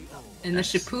 And the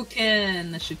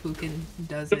Shippuden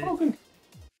does it.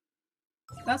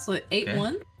 That's what,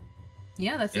 8-1?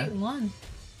 Yeah, that's Yeah. 8-1.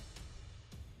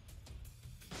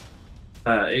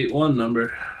 8-1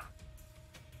 number.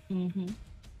 Mm-hmm.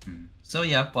 So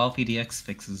yeah, while PhiDX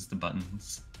fixes the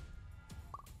buttons,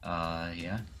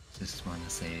 yeah, just want to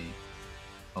say,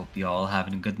 hope you all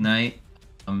having a good night.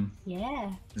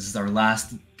 Yeah. This is our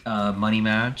last money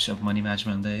match of Money Match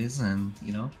Mondays, and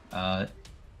you know,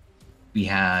 we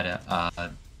had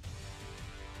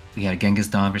Genghis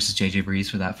Don versus JJ Breeze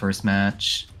for that first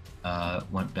match.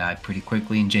 Went back pretty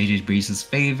quickly in JJ Breeze's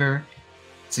favor.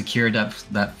 Secured up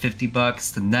that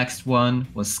 $50. The next one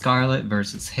was Scarlet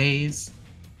versus Hayes,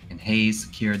 and Hayes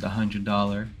secured the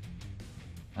 $100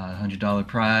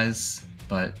 prize.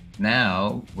 But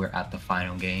now we're at the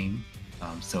final game.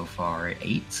 So far,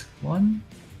 8-1.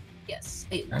 Yes,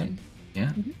 8-1. Right?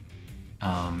 Yeah.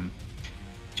 Mhm.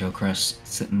 Joe Crush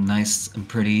sitting nice and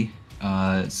pretty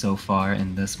so far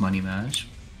in this money match,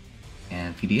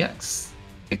 and PhiDX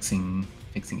fixing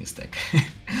fixing his stick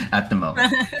at the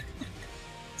moment.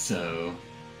 So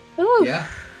Ooh. yeah.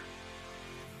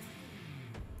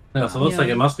 Yeah, so it looks like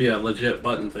Yeah. it must be a legit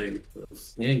button thing.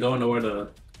 He ain't going nowhere to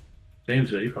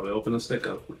change it. You probably open the stick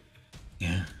up.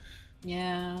 Yeah.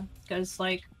 Yeah, because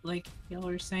like y'all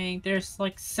were saying, there's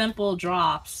like simple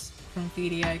drops from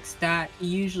PhiDX that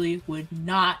usually would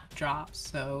not drop.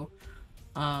 So,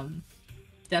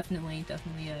 definitely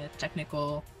a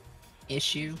technical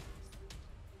issue.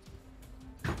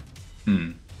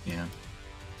 Yeah.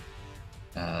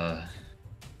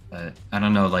 But I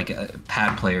don't know. Like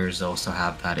pad players also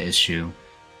have that issue.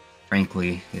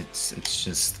 Frankly, it's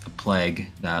just a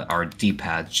plague that our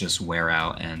D-pads just wear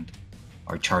out and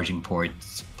our charging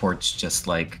ports just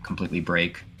like completely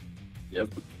break. Yep.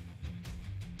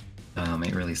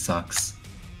 It really sucks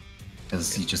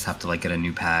because you just have to like get a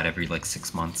new pad every like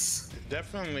 6 months.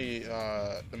 Definitely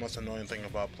the most annoying thing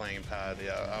about playing pad.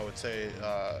 Yeah, I would say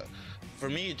for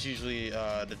me it's usually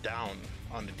the down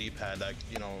on the D-pad that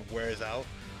wears out.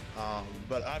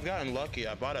 But I've gotten lucky.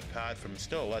 I bought a pad from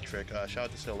Still Electric. Shout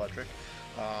out to Still Electric.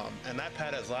 And that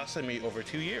pad has lasted me over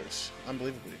 2 years,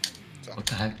 unbelievably. So. What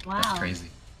the heck? Wow. That's crazy.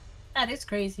 That is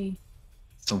crazy.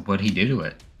 So what'd he do to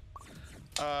it?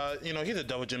 He's a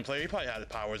double gym player. He probably had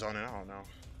powers on it. I don't know.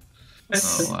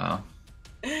 Oh wow.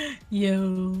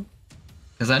 Yo.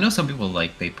 Because I know some people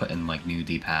like they put in like new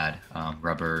D-pad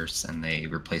rubbers and they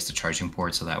replace the charging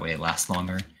port so that way it lasts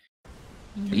longer.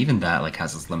 But even that like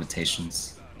has its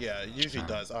limitations. Yeah, it usually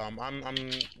does. I'm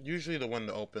usually the one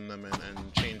to open them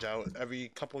and change out every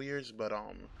couple years, but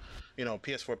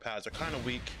PS4 pads are kind of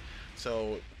weak,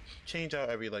 so change out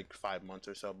every like 5 months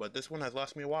or so. But this one has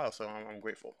lasted me a while, so I'm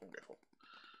grateful.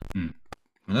 Well,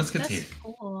 that's good to hear. That's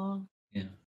cool. Yeah.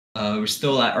 We're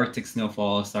still at Arctic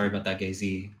Snowfall. Sorry about that,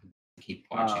 Gazy. Keep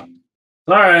watching.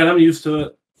 All right, I'm used to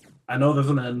it. I know there's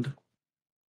an end.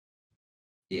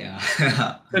 Yeah.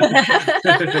 So,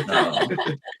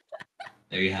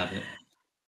 there you have it.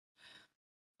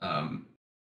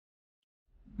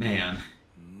 Man,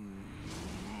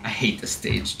 I hate this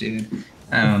stage, dude.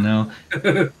 I don't know.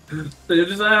 They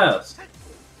just ass.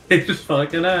 They just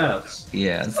fucking ass.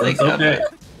 Yeah, it's like It's okay.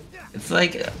 it's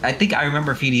like I think I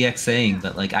remember PhiDX saying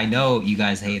that like I know you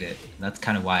guys hate it. That's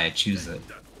kind of why I choose it.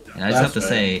 And I just have to That's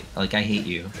say like I hate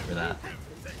you for that.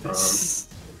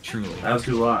 Truly. As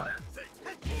do I.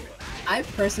 I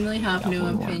personally have Got no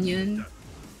one more. opinion.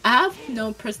 I have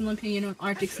no personal opinion on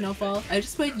Arctic Snowfall. I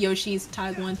just put Yoshi's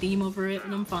Tag 1 theme over it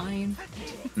and I'm fine.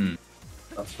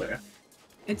 That's fair.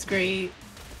 It's great.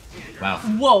 Wow.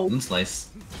 Whoa! Moon slice.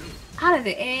 Out of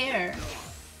the air!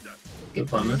 Good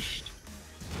punish.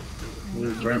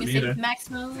 Burnt You meter. say max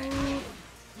mode.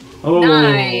 Oh.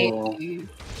 Nice!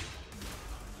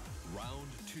 Round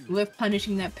 2. With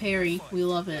punishing that parry. We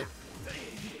love it.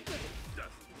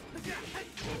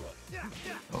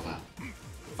 Oh wow.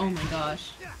 Oh my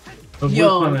gosh. The whip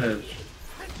Yo. punish.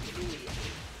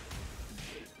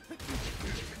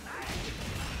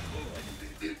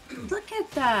 Look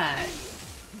at that!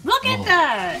 Look Oh. at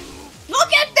that!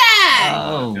 Look at that!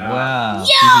 Oh wow.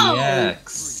 Yo!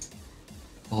 PhiDX.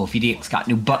 Oh, PhiDX got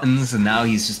new buttons and now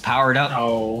he's just powered up,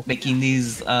 Oh. making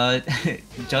these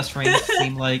just frames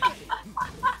seem like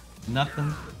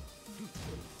nothing.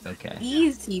 Okay.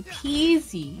 Easy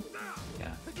peasy.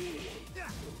 Yeah.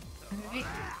 Alright,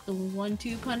 the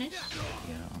 1-2 punish.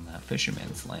 Yeah, on that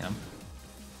fisherman slam.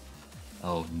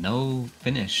 Oh, no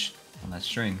finish on that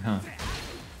string, huh?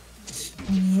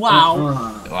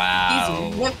 Wow. Wow.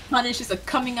 These whip punishes are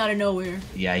coming out of nowhere.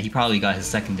 Yeah, he probably got his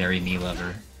secondary knee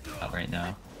lever out right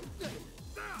now.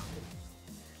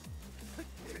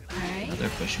 Alright. Another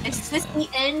fisherman Is this slam. the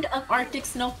end of Arctic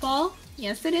Snowfall?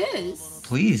 Yes, it is.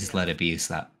 Please let it be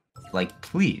that. Like,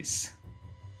 please.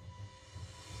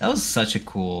 That was such a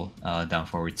cool down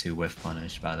forward 2 whiff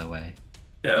punish, by the way.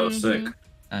 Yeah, it was sick.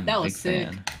 I'm That a was big sick.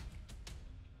 fan.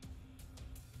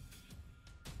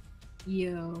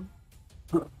 Yo.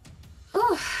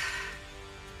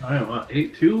 Alright, what?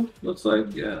 8-2? Looks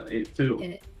like? Yeah, 8-2.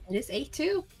 It is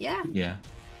 8-2. Yeah. Yeah.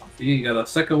 He got a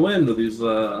second win with these,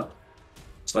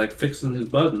 it's like fixing his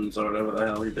buttons or whatever the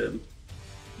hell he did.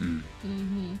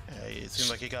 Mm-hmm. Hey, it seems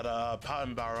like he got a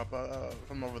pattern bar up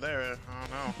from over there. I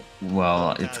don't know.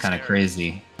 Well, Kinda it's kind of scary.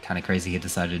 crazy. Kind of crazy he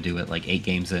decided to do it like 8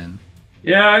 games in.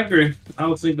 Yeah, I agree. I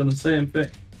was thinking the same thing.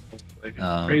 Like,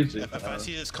 Um, crazy. If I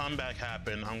see this comeback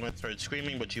happen, I'm going to start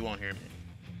screaming, but you won't hear me.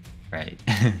 Right.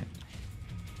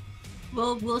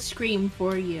 We'll scream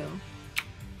for you.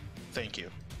 Thank you.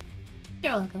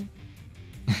 You're welcome.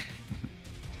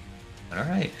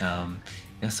 Alright.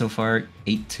 Yeah, so far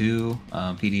 8-2.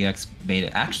 PDX made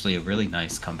it actually a really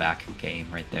nice comeback game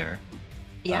right there.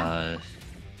 Yeah.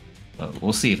 But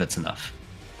we'll see if it's enough,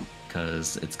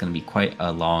 because it's going to be quite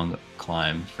a long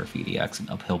climb for PhiDX, an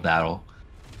uphill battle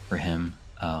for him.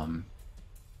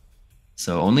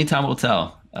 So only time will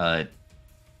tell.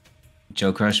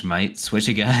 Joe Crush might switch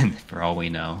again for all we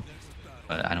know,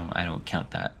 but I don't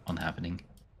count that on happening.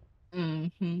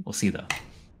 We'll see though.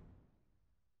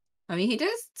 I mean, he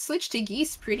does switch to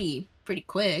Geese pretty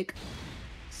quick,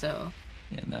 so.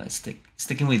 Yeah, no,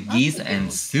 sticking with Geese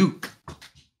and Sook.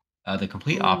 The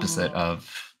complete opposite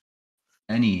of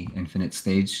any infinite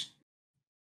stage.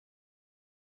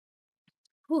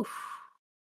 Oof.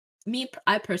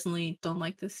 I personally don't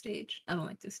like this stage. I don't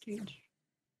like this stage.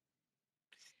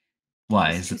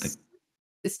 Why?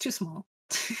 It's too small.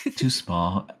 Too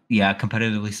small? Yeah,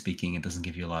 competitively speaking, it doesn't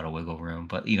give you a lot of wiggle room.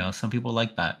 But some people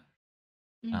like that.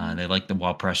 They like the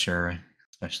wall pressure,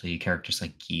 especially characters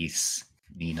like Geese,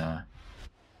 Nina.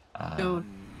 Oh,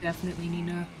 definitely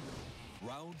Nina.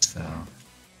 So.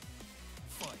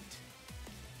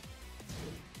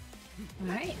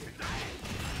 Alright.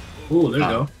 Ooh, there you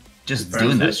go. Just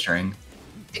doing that string.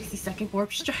 60-second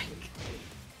warp strike.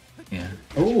 Yeah.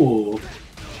 Ooh.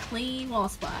 Clean wall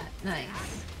spot.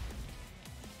 Nice.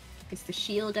 Gets the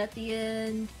shield at the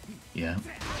end. Yeah.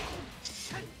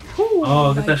 Ooh,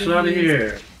 Oh, get that shit out of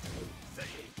here.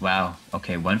 Wow.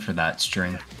 Okay, went for that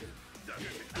string.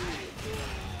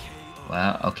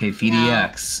 Wow. Okay,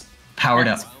 PhiDX. Powered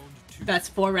up. That's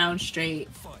 4 rounds straight.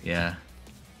 Yeah.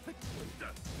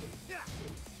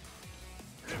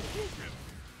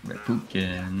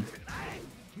 Repukin.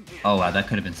 Oh wow, that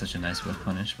could have been such a nice whip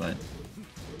punish, but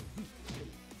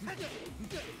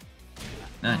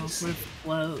nice.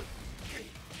 Oh,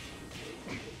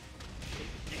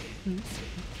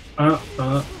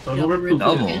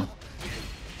 Double.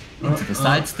 Into the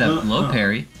sidestep, low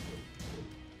parry.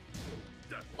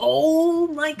 Oh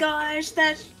my gosh,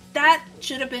 that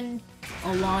should have been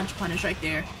a launch punish right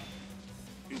there.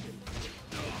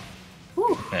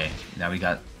 Whew. Okay, now we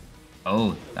got.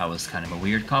 Oh, that was kind of a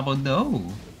weird combo.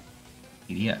 No,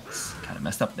 PhiDX kind of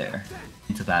messed up there.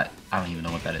 Into that, I don't even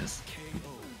know what that is.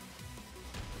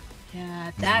 Yeah,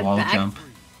 that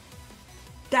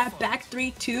back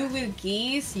 3-2 with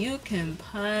Geese, you can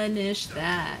punish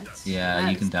that. Yeah,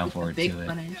 you can down forward to it.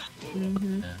 Punish.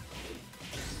 Yeah.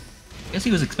 I guess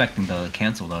he was expecting the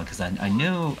cancel though, because I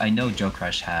know Joe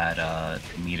Crush had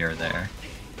meter there.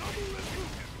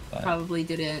 But... Probably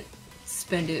didn't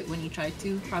spend it when you tried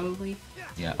to, probably.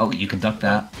 Yeah. Oh, you can duck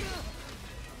that.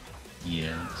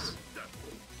 Yes.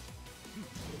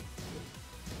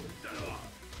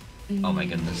 Oh my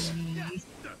goodness.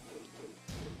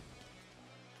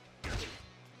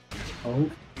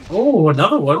 Oh,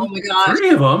 another one. Oh my gosh. 3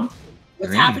 of them.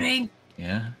 What's happening?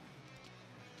 Yeah.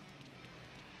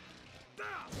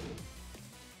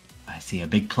 I see a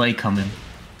big play coming.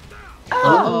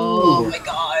 Oh my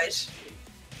gosh.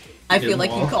 I feel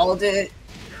like you called it.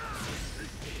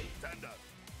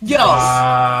 Yo!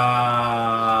 Wow,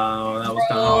 that was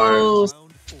kind of hard.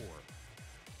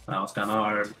 That was kind of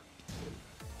hard.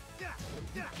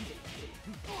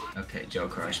 Okay, Joe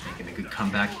Crush making a good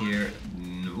comeback here.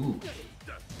 No.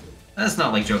 That's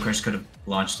not like Joe Crush could have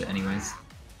launched it anyways.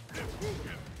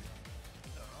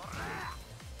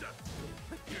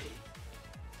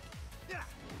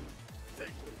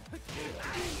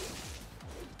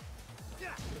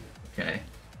 Okay.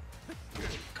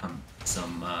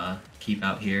 Some keep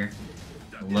out here.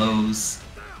 Lows.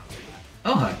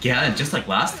 Oh, again, just like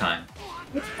last time.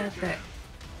 It's epic.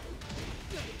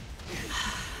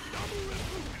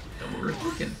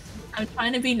 I'm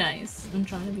trying to be nice. I'm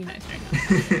trying to be nice right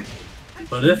now.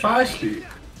 But if I speak.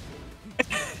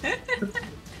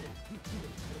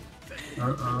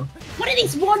 What are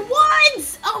these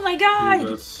 1-1s? Oh my god!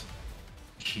 Jesus.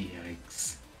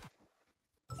 Yikes.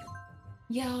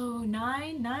 Yo,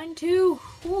 9-2.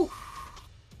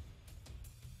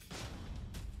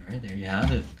 Alright, there you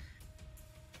have it.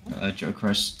 Joe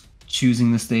Crush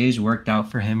choosing the stage worked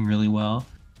out for him really well.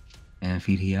 And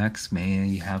PhiDX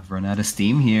may have run out of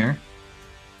steam here.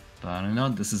 But I don't know,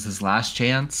 this is his last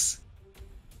chance.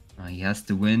 He has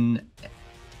to win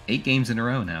 8 games in a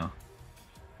row now.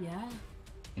 Yeah.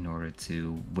 In order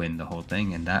to win the whole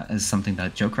thing. And that is something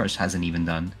that Joe Crush hasn't even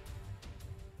done.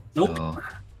 Nope. So,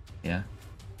 yeah.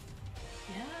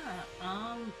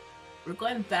 Yeah, we're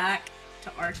going back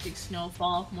to Arctic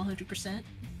Snowfall 100%.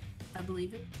 I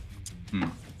believe it.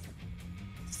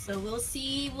 So we'll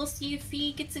see if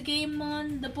he gets a game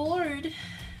on the board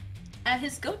at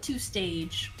his go-to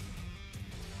stage.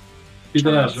 Keep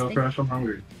that out, Joe Crush. I'm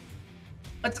hungry.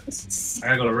 I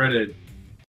gotta go to Reddit.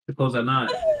 To close at 9.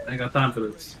 I ain't got time for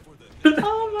this.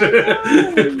 Oh my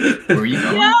god! Where are you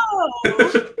going?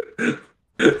 No!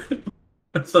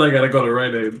 I said I gotta go to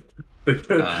Rite Aid.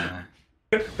 Uh,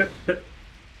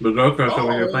 The Joker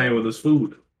over here Oh. playing with his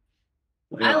food.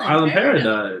 Yeah, Island Island Paradise.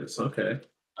 Paradise. Okay.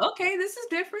 Okay, this is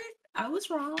different. I was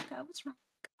wrong. I was wrong.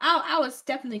 I was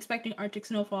definitely expecting Arctic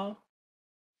Snowfall.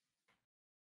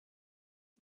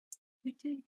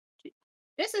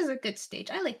 This is a good stage.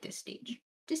 I like this stage.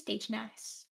 This stage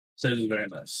nice. Stage is very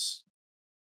nice.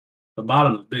 The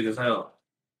bottom is big as hell.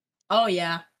 Oh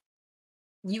yeah.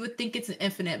 You would think it's an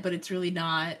infinite, but it's really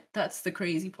not. That's the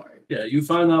crazy part. Yeah, you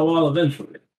find that wall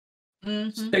eventually.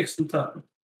 Mhm. Just take some time.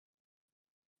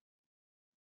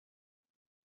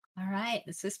 All right,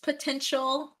 this is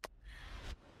potential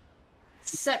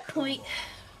set point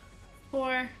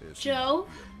for Joe.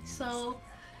 So,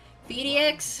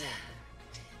 PhiDX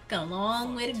got a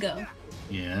long way to go.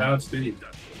 yeah. Pound speed.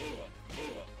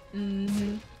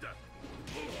 Mm-hmm.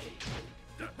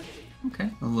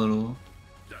 Okay, a little.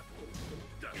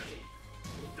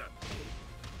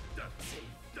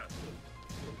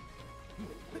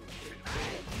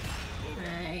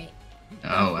 Right.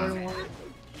 Oh, wow.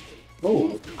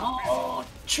 Oh, Oh,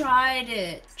 tried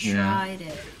it. Yeah. Tried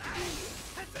it.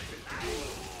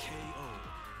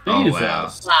 Oh, Jesus.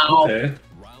 wow. Wow. Okay.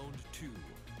 Round 2.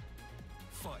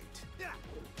 Fight.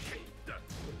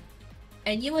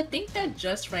 And you would think that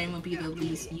Just Frame would be the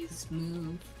least used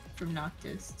move from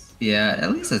Noctis. Yeah,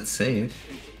 at least it's safe.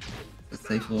 It's a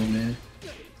safe little mid.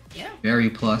 Yeah. Very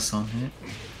plus on hit.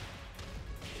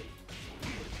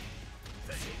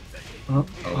 Oh,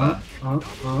 wow.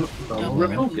 Double Double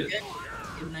repoke it.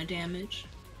 Giving that damage.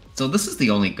 So this is the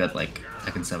only good like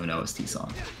Tekken 7 OST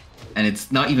song, and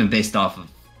it's not even based off of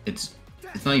it's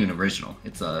not even original.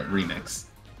 It's a remix.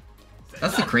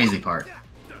 That's the crazy part.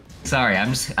 Sorry, I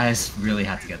just really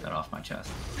had to get that off my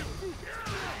chest.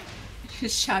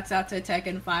 Shouts out to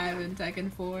Tekken 5 and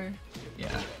Tekken 4.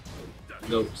 Yeah,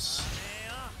 Goats.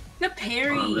 The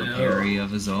parry. Oh, man. parry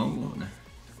of his own.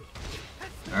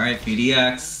 All right,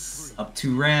 PhiDX up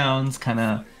 2 rounds, kind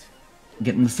of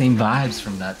getting the same vibes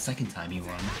from that second time he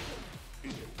won.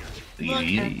 Look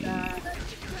at that.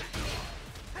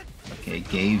 Okay,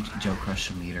 gave Joe Crush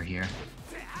a meter here.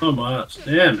 So much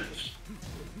damage.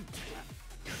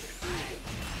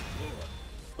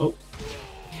 Oh,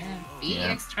 Yeah,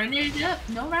 Yeah. PhiDX turned it up.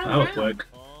 No round. that was round. quick.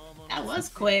 That was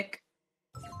quick.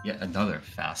 Yet another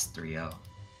fast 3-0.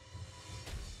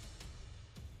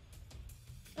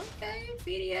 Okay,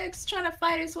 PhiDX trying to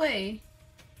fight his way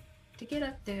to get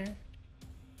up there.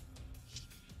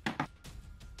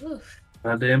 Oof.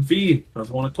 Goddamn fee. I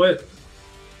just want to quit.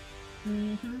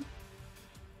 Mm-hmm.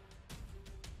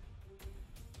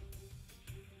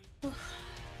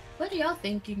 What are y'all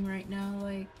thinking right now?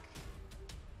 Like,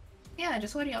 yeah,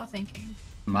 just what are y'all thinking?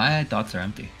 My thoughts are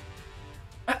empty.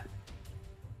 Uh.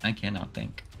 I cannot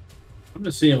think. I'm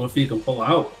just seeing what fee can pull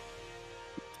out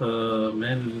to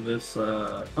manage this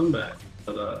comeback.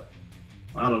 But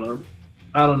I don't know.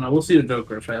 I don't know. We'll see the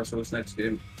Joker if I have for this next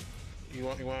game. You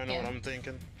want to know Yeah. what I'm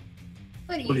thinking?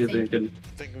 What are you, What are you thinking? thinking?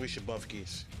 I'm thinking we should buff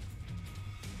Geese.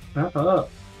 Up.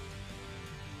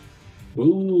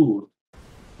 Boo.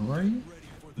 Who are you?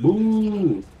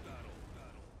 Boo.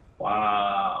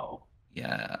 Wow.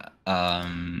 Yeah.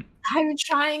 I'm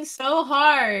trying so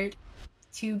hard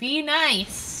to be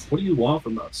nice. What do you want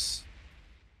from us?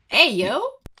 Hey, yo.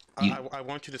 I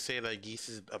want you to say that Geese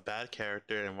is a bad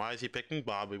character, and why is he picking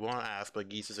Bob? We won't ask, but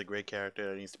Geese is a great character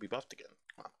that needs to be buffed again.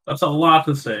 Wow. That's a lot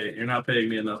to say. You're not paying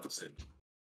me enough to say.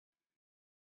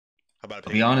 How about To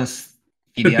a be honest,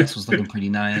 PhiDX was looking pretty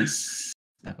nice.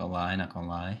 Not gonna lie, not gonna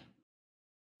lie.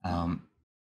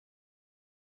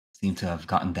 Seemed to have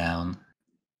gotten down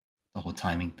the whole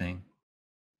timing thing.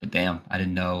 But damn, I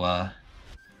didn't know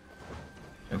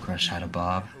Joe Crush had a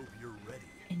Bob. Hope you're ready.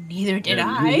 And neither did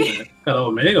Yeah, I. you got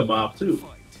Omega Bob too.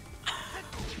 Fight.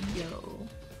 Yo.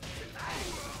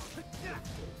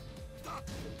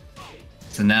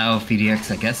 So now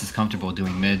PhiDX, I guess, is comfortable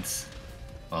doing mids.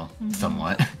 Well, Mhm.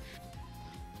 somewhat.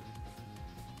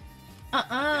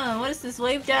 What is this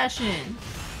wave dashing?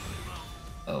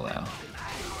 Oh wow.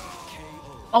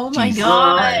 Oh my Jesus.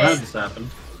 That god. just happened.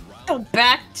 Go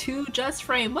back to Just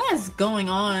Frame. What is going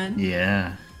on?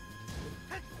 Yeah.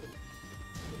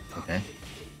 Okay.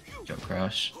 Joe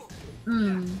Crush.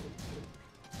 Hmm.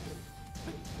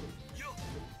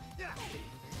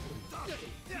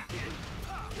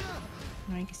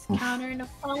 I guess counter and a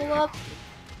follow up.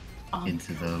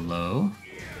 Into the low.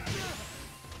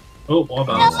 Oh, wall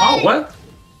bounce. No way. Oh, what?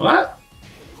 What?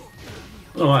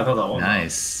 Oh, I thought that one.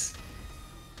 Nice.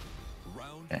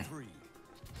 Round Okay. 3.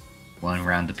 1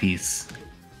 round apiece.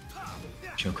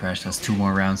 Joe Crush has 2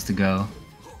 more rounds to go.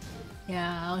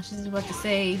 Yeah, I was just about to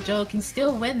say, Joe can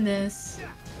still win this.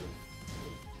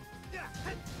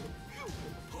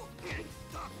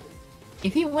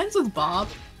 If he wins with Bob,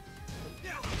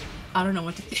 I don't know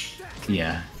what to think.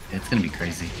 Yeah, it's gonna be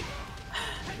crazy.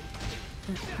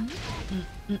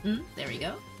 There we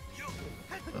go.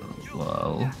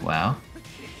 Whoa, wow.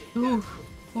 Ooh,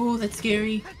 ooh, that's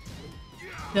scary.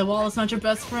 The wall is not your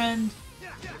best friend.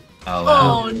 Oh,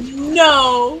 wow. Oh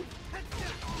no!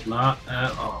 Not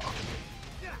at all.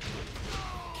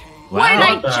 What did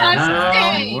I What the just hell?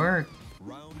 say? Work.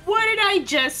 Round What did I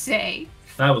just say?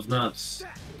 That was nuts.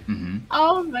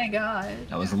 Oh my god.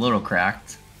 That was a little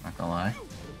cracked, not gonna lie.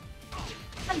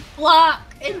 And block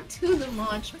into the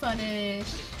launch punish.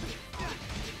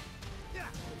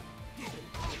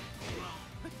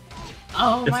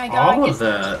 Oh It's my god. all of it's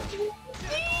that.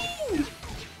 insane.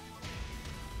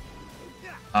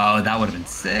 Oh, that would have been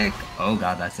sick. Oh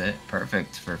god, that's it.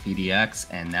 Perfect for PhiDX,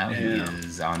 and now he Yeah.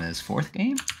 is on his 4th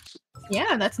game.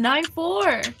 Yeah, that's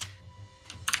 9-4.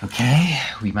 Okay,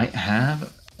 we might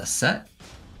have a set,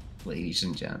 ladies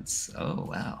and gents. Oh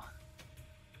wow.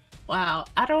 Wow,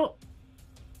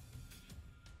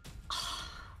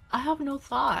 I have no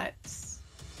thoughts.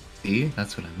 See,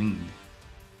 that's what I mean.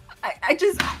 I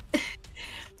just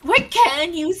what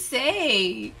can you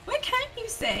say? What can you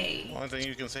say? One thing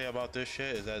you can say about this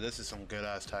shit is that this is some good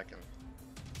ass Tekken.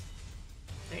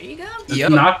 There you go. It's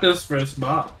Noctis versus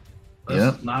Bob.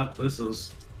 Yep. Not. This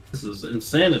is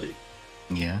insanity.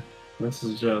 Yeah. This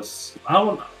is just. I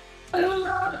don't know.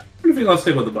 I think I'll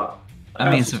stick with the Bob. I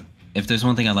mean, so if there's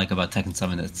one thing I like about Tekken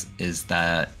 7, is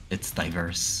that it's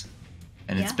diverse.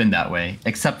 And it's Yeah. been that way,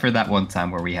 except for that one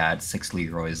time where we had 6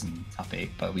 Leroys in top 8,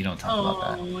 but we don't talk about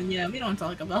that. Oh yeah, we don't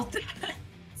talk about that.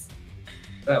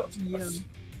 that was Yeah. nuts.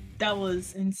 That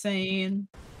was insane.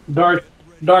 Dark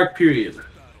period.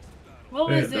 What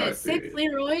Very was dark it? 6 period.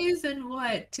 Leroys and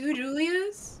what? 2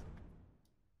 Julias?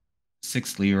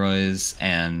 6 Leroys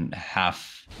and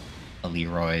half a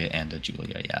Leroy and a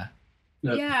Julia, yeah.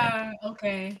 Yep. Yeah,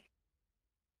 okay.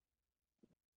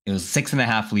 It was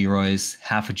 6.5 Leroys,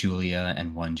 half a Julia,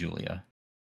 and 1 Julia.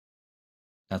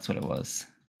 That's what it was.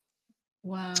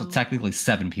 Wow. So technically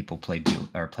 7 people played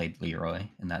Leroy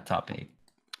in that top 8.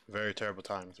 Very terrible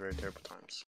times. Very terrible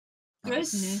times.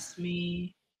 Goodness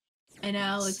me. And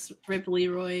Alex Rip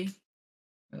Leroy.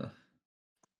 Ugh.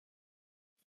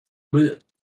 But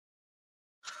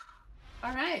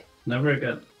Alright. never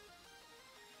again.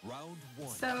 Round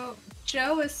 1. So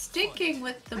Joe is sticking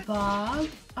with the Bob,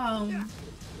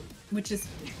 which is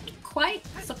quite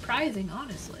surprising,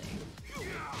 honestly.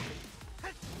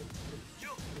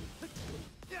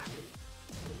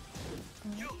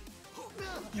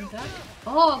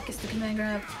 Oh, gets the command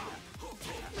grab.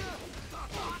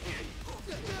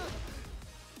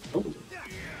 Oh,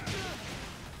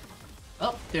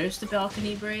 Oh, there's the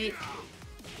balcony break.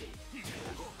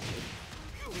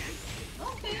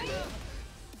 Okay.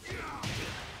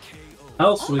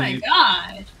 how Oh my sweet.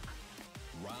 god.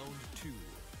 Round 2.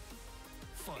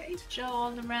 Okay, Fight. Joe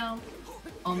on the round.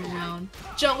 On the round.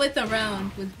 Joe with the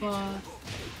round with Bob.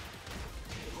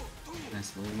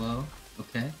 Nice little low.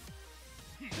 Okay.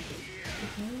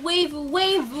 Wave,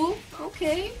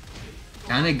 okay.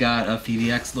 Kinda got a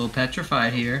PhiDX a little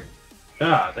petrified here.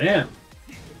 God damn.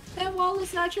 That wall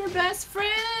is not your best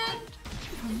friend.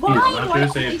 He's Why? not Why? your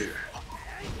savior.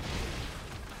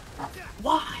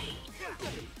 Why?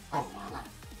 KO.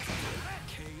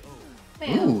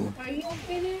 Man, Ooh. are you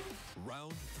okay there?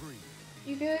 Round 3.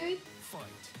 You good? Fight.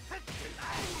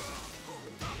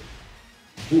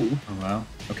 Ooh. Oh wow.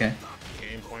 Okay.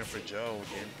 Game point for Joe.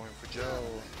 Game point for Joe.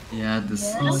 Yeah, this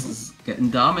Yes. is getting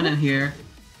dominant here.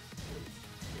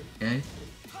 Okay.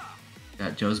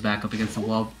 Got Joe's back up against the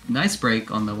wall. Nice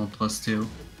break on the 1+2.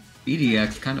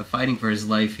 PhiDX kind of fighting for his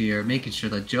life here, making sure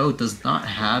that Joe does not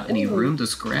have any room to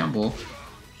scramble.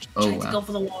 Oh Trying to go wow.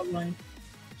 for the wall run.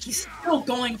 He's still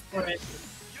going for it.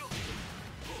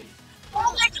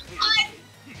 Oh my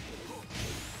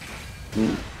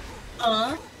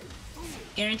god!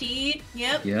 Guaranteed.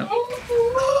 Yep. Yep.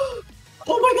 Oh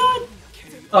my god!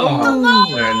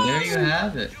 Oh, And there you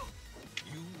have it.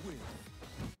 You win.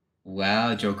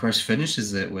 Wow, Joe Crush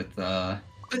finishes it with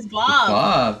It's Bob.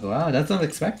 Bob. Wow, that's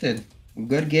unexpected.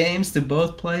 Good games to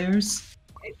both players.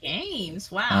 Good games.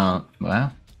 Wow.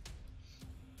 Wow.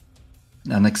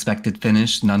 Unexpected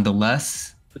finish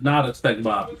nonetheless. Did not expect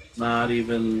Bob. Not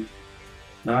even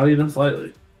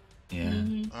slightly. Yeah.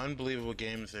 Mhm. Unbelievable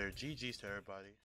games there. GG's to everybody.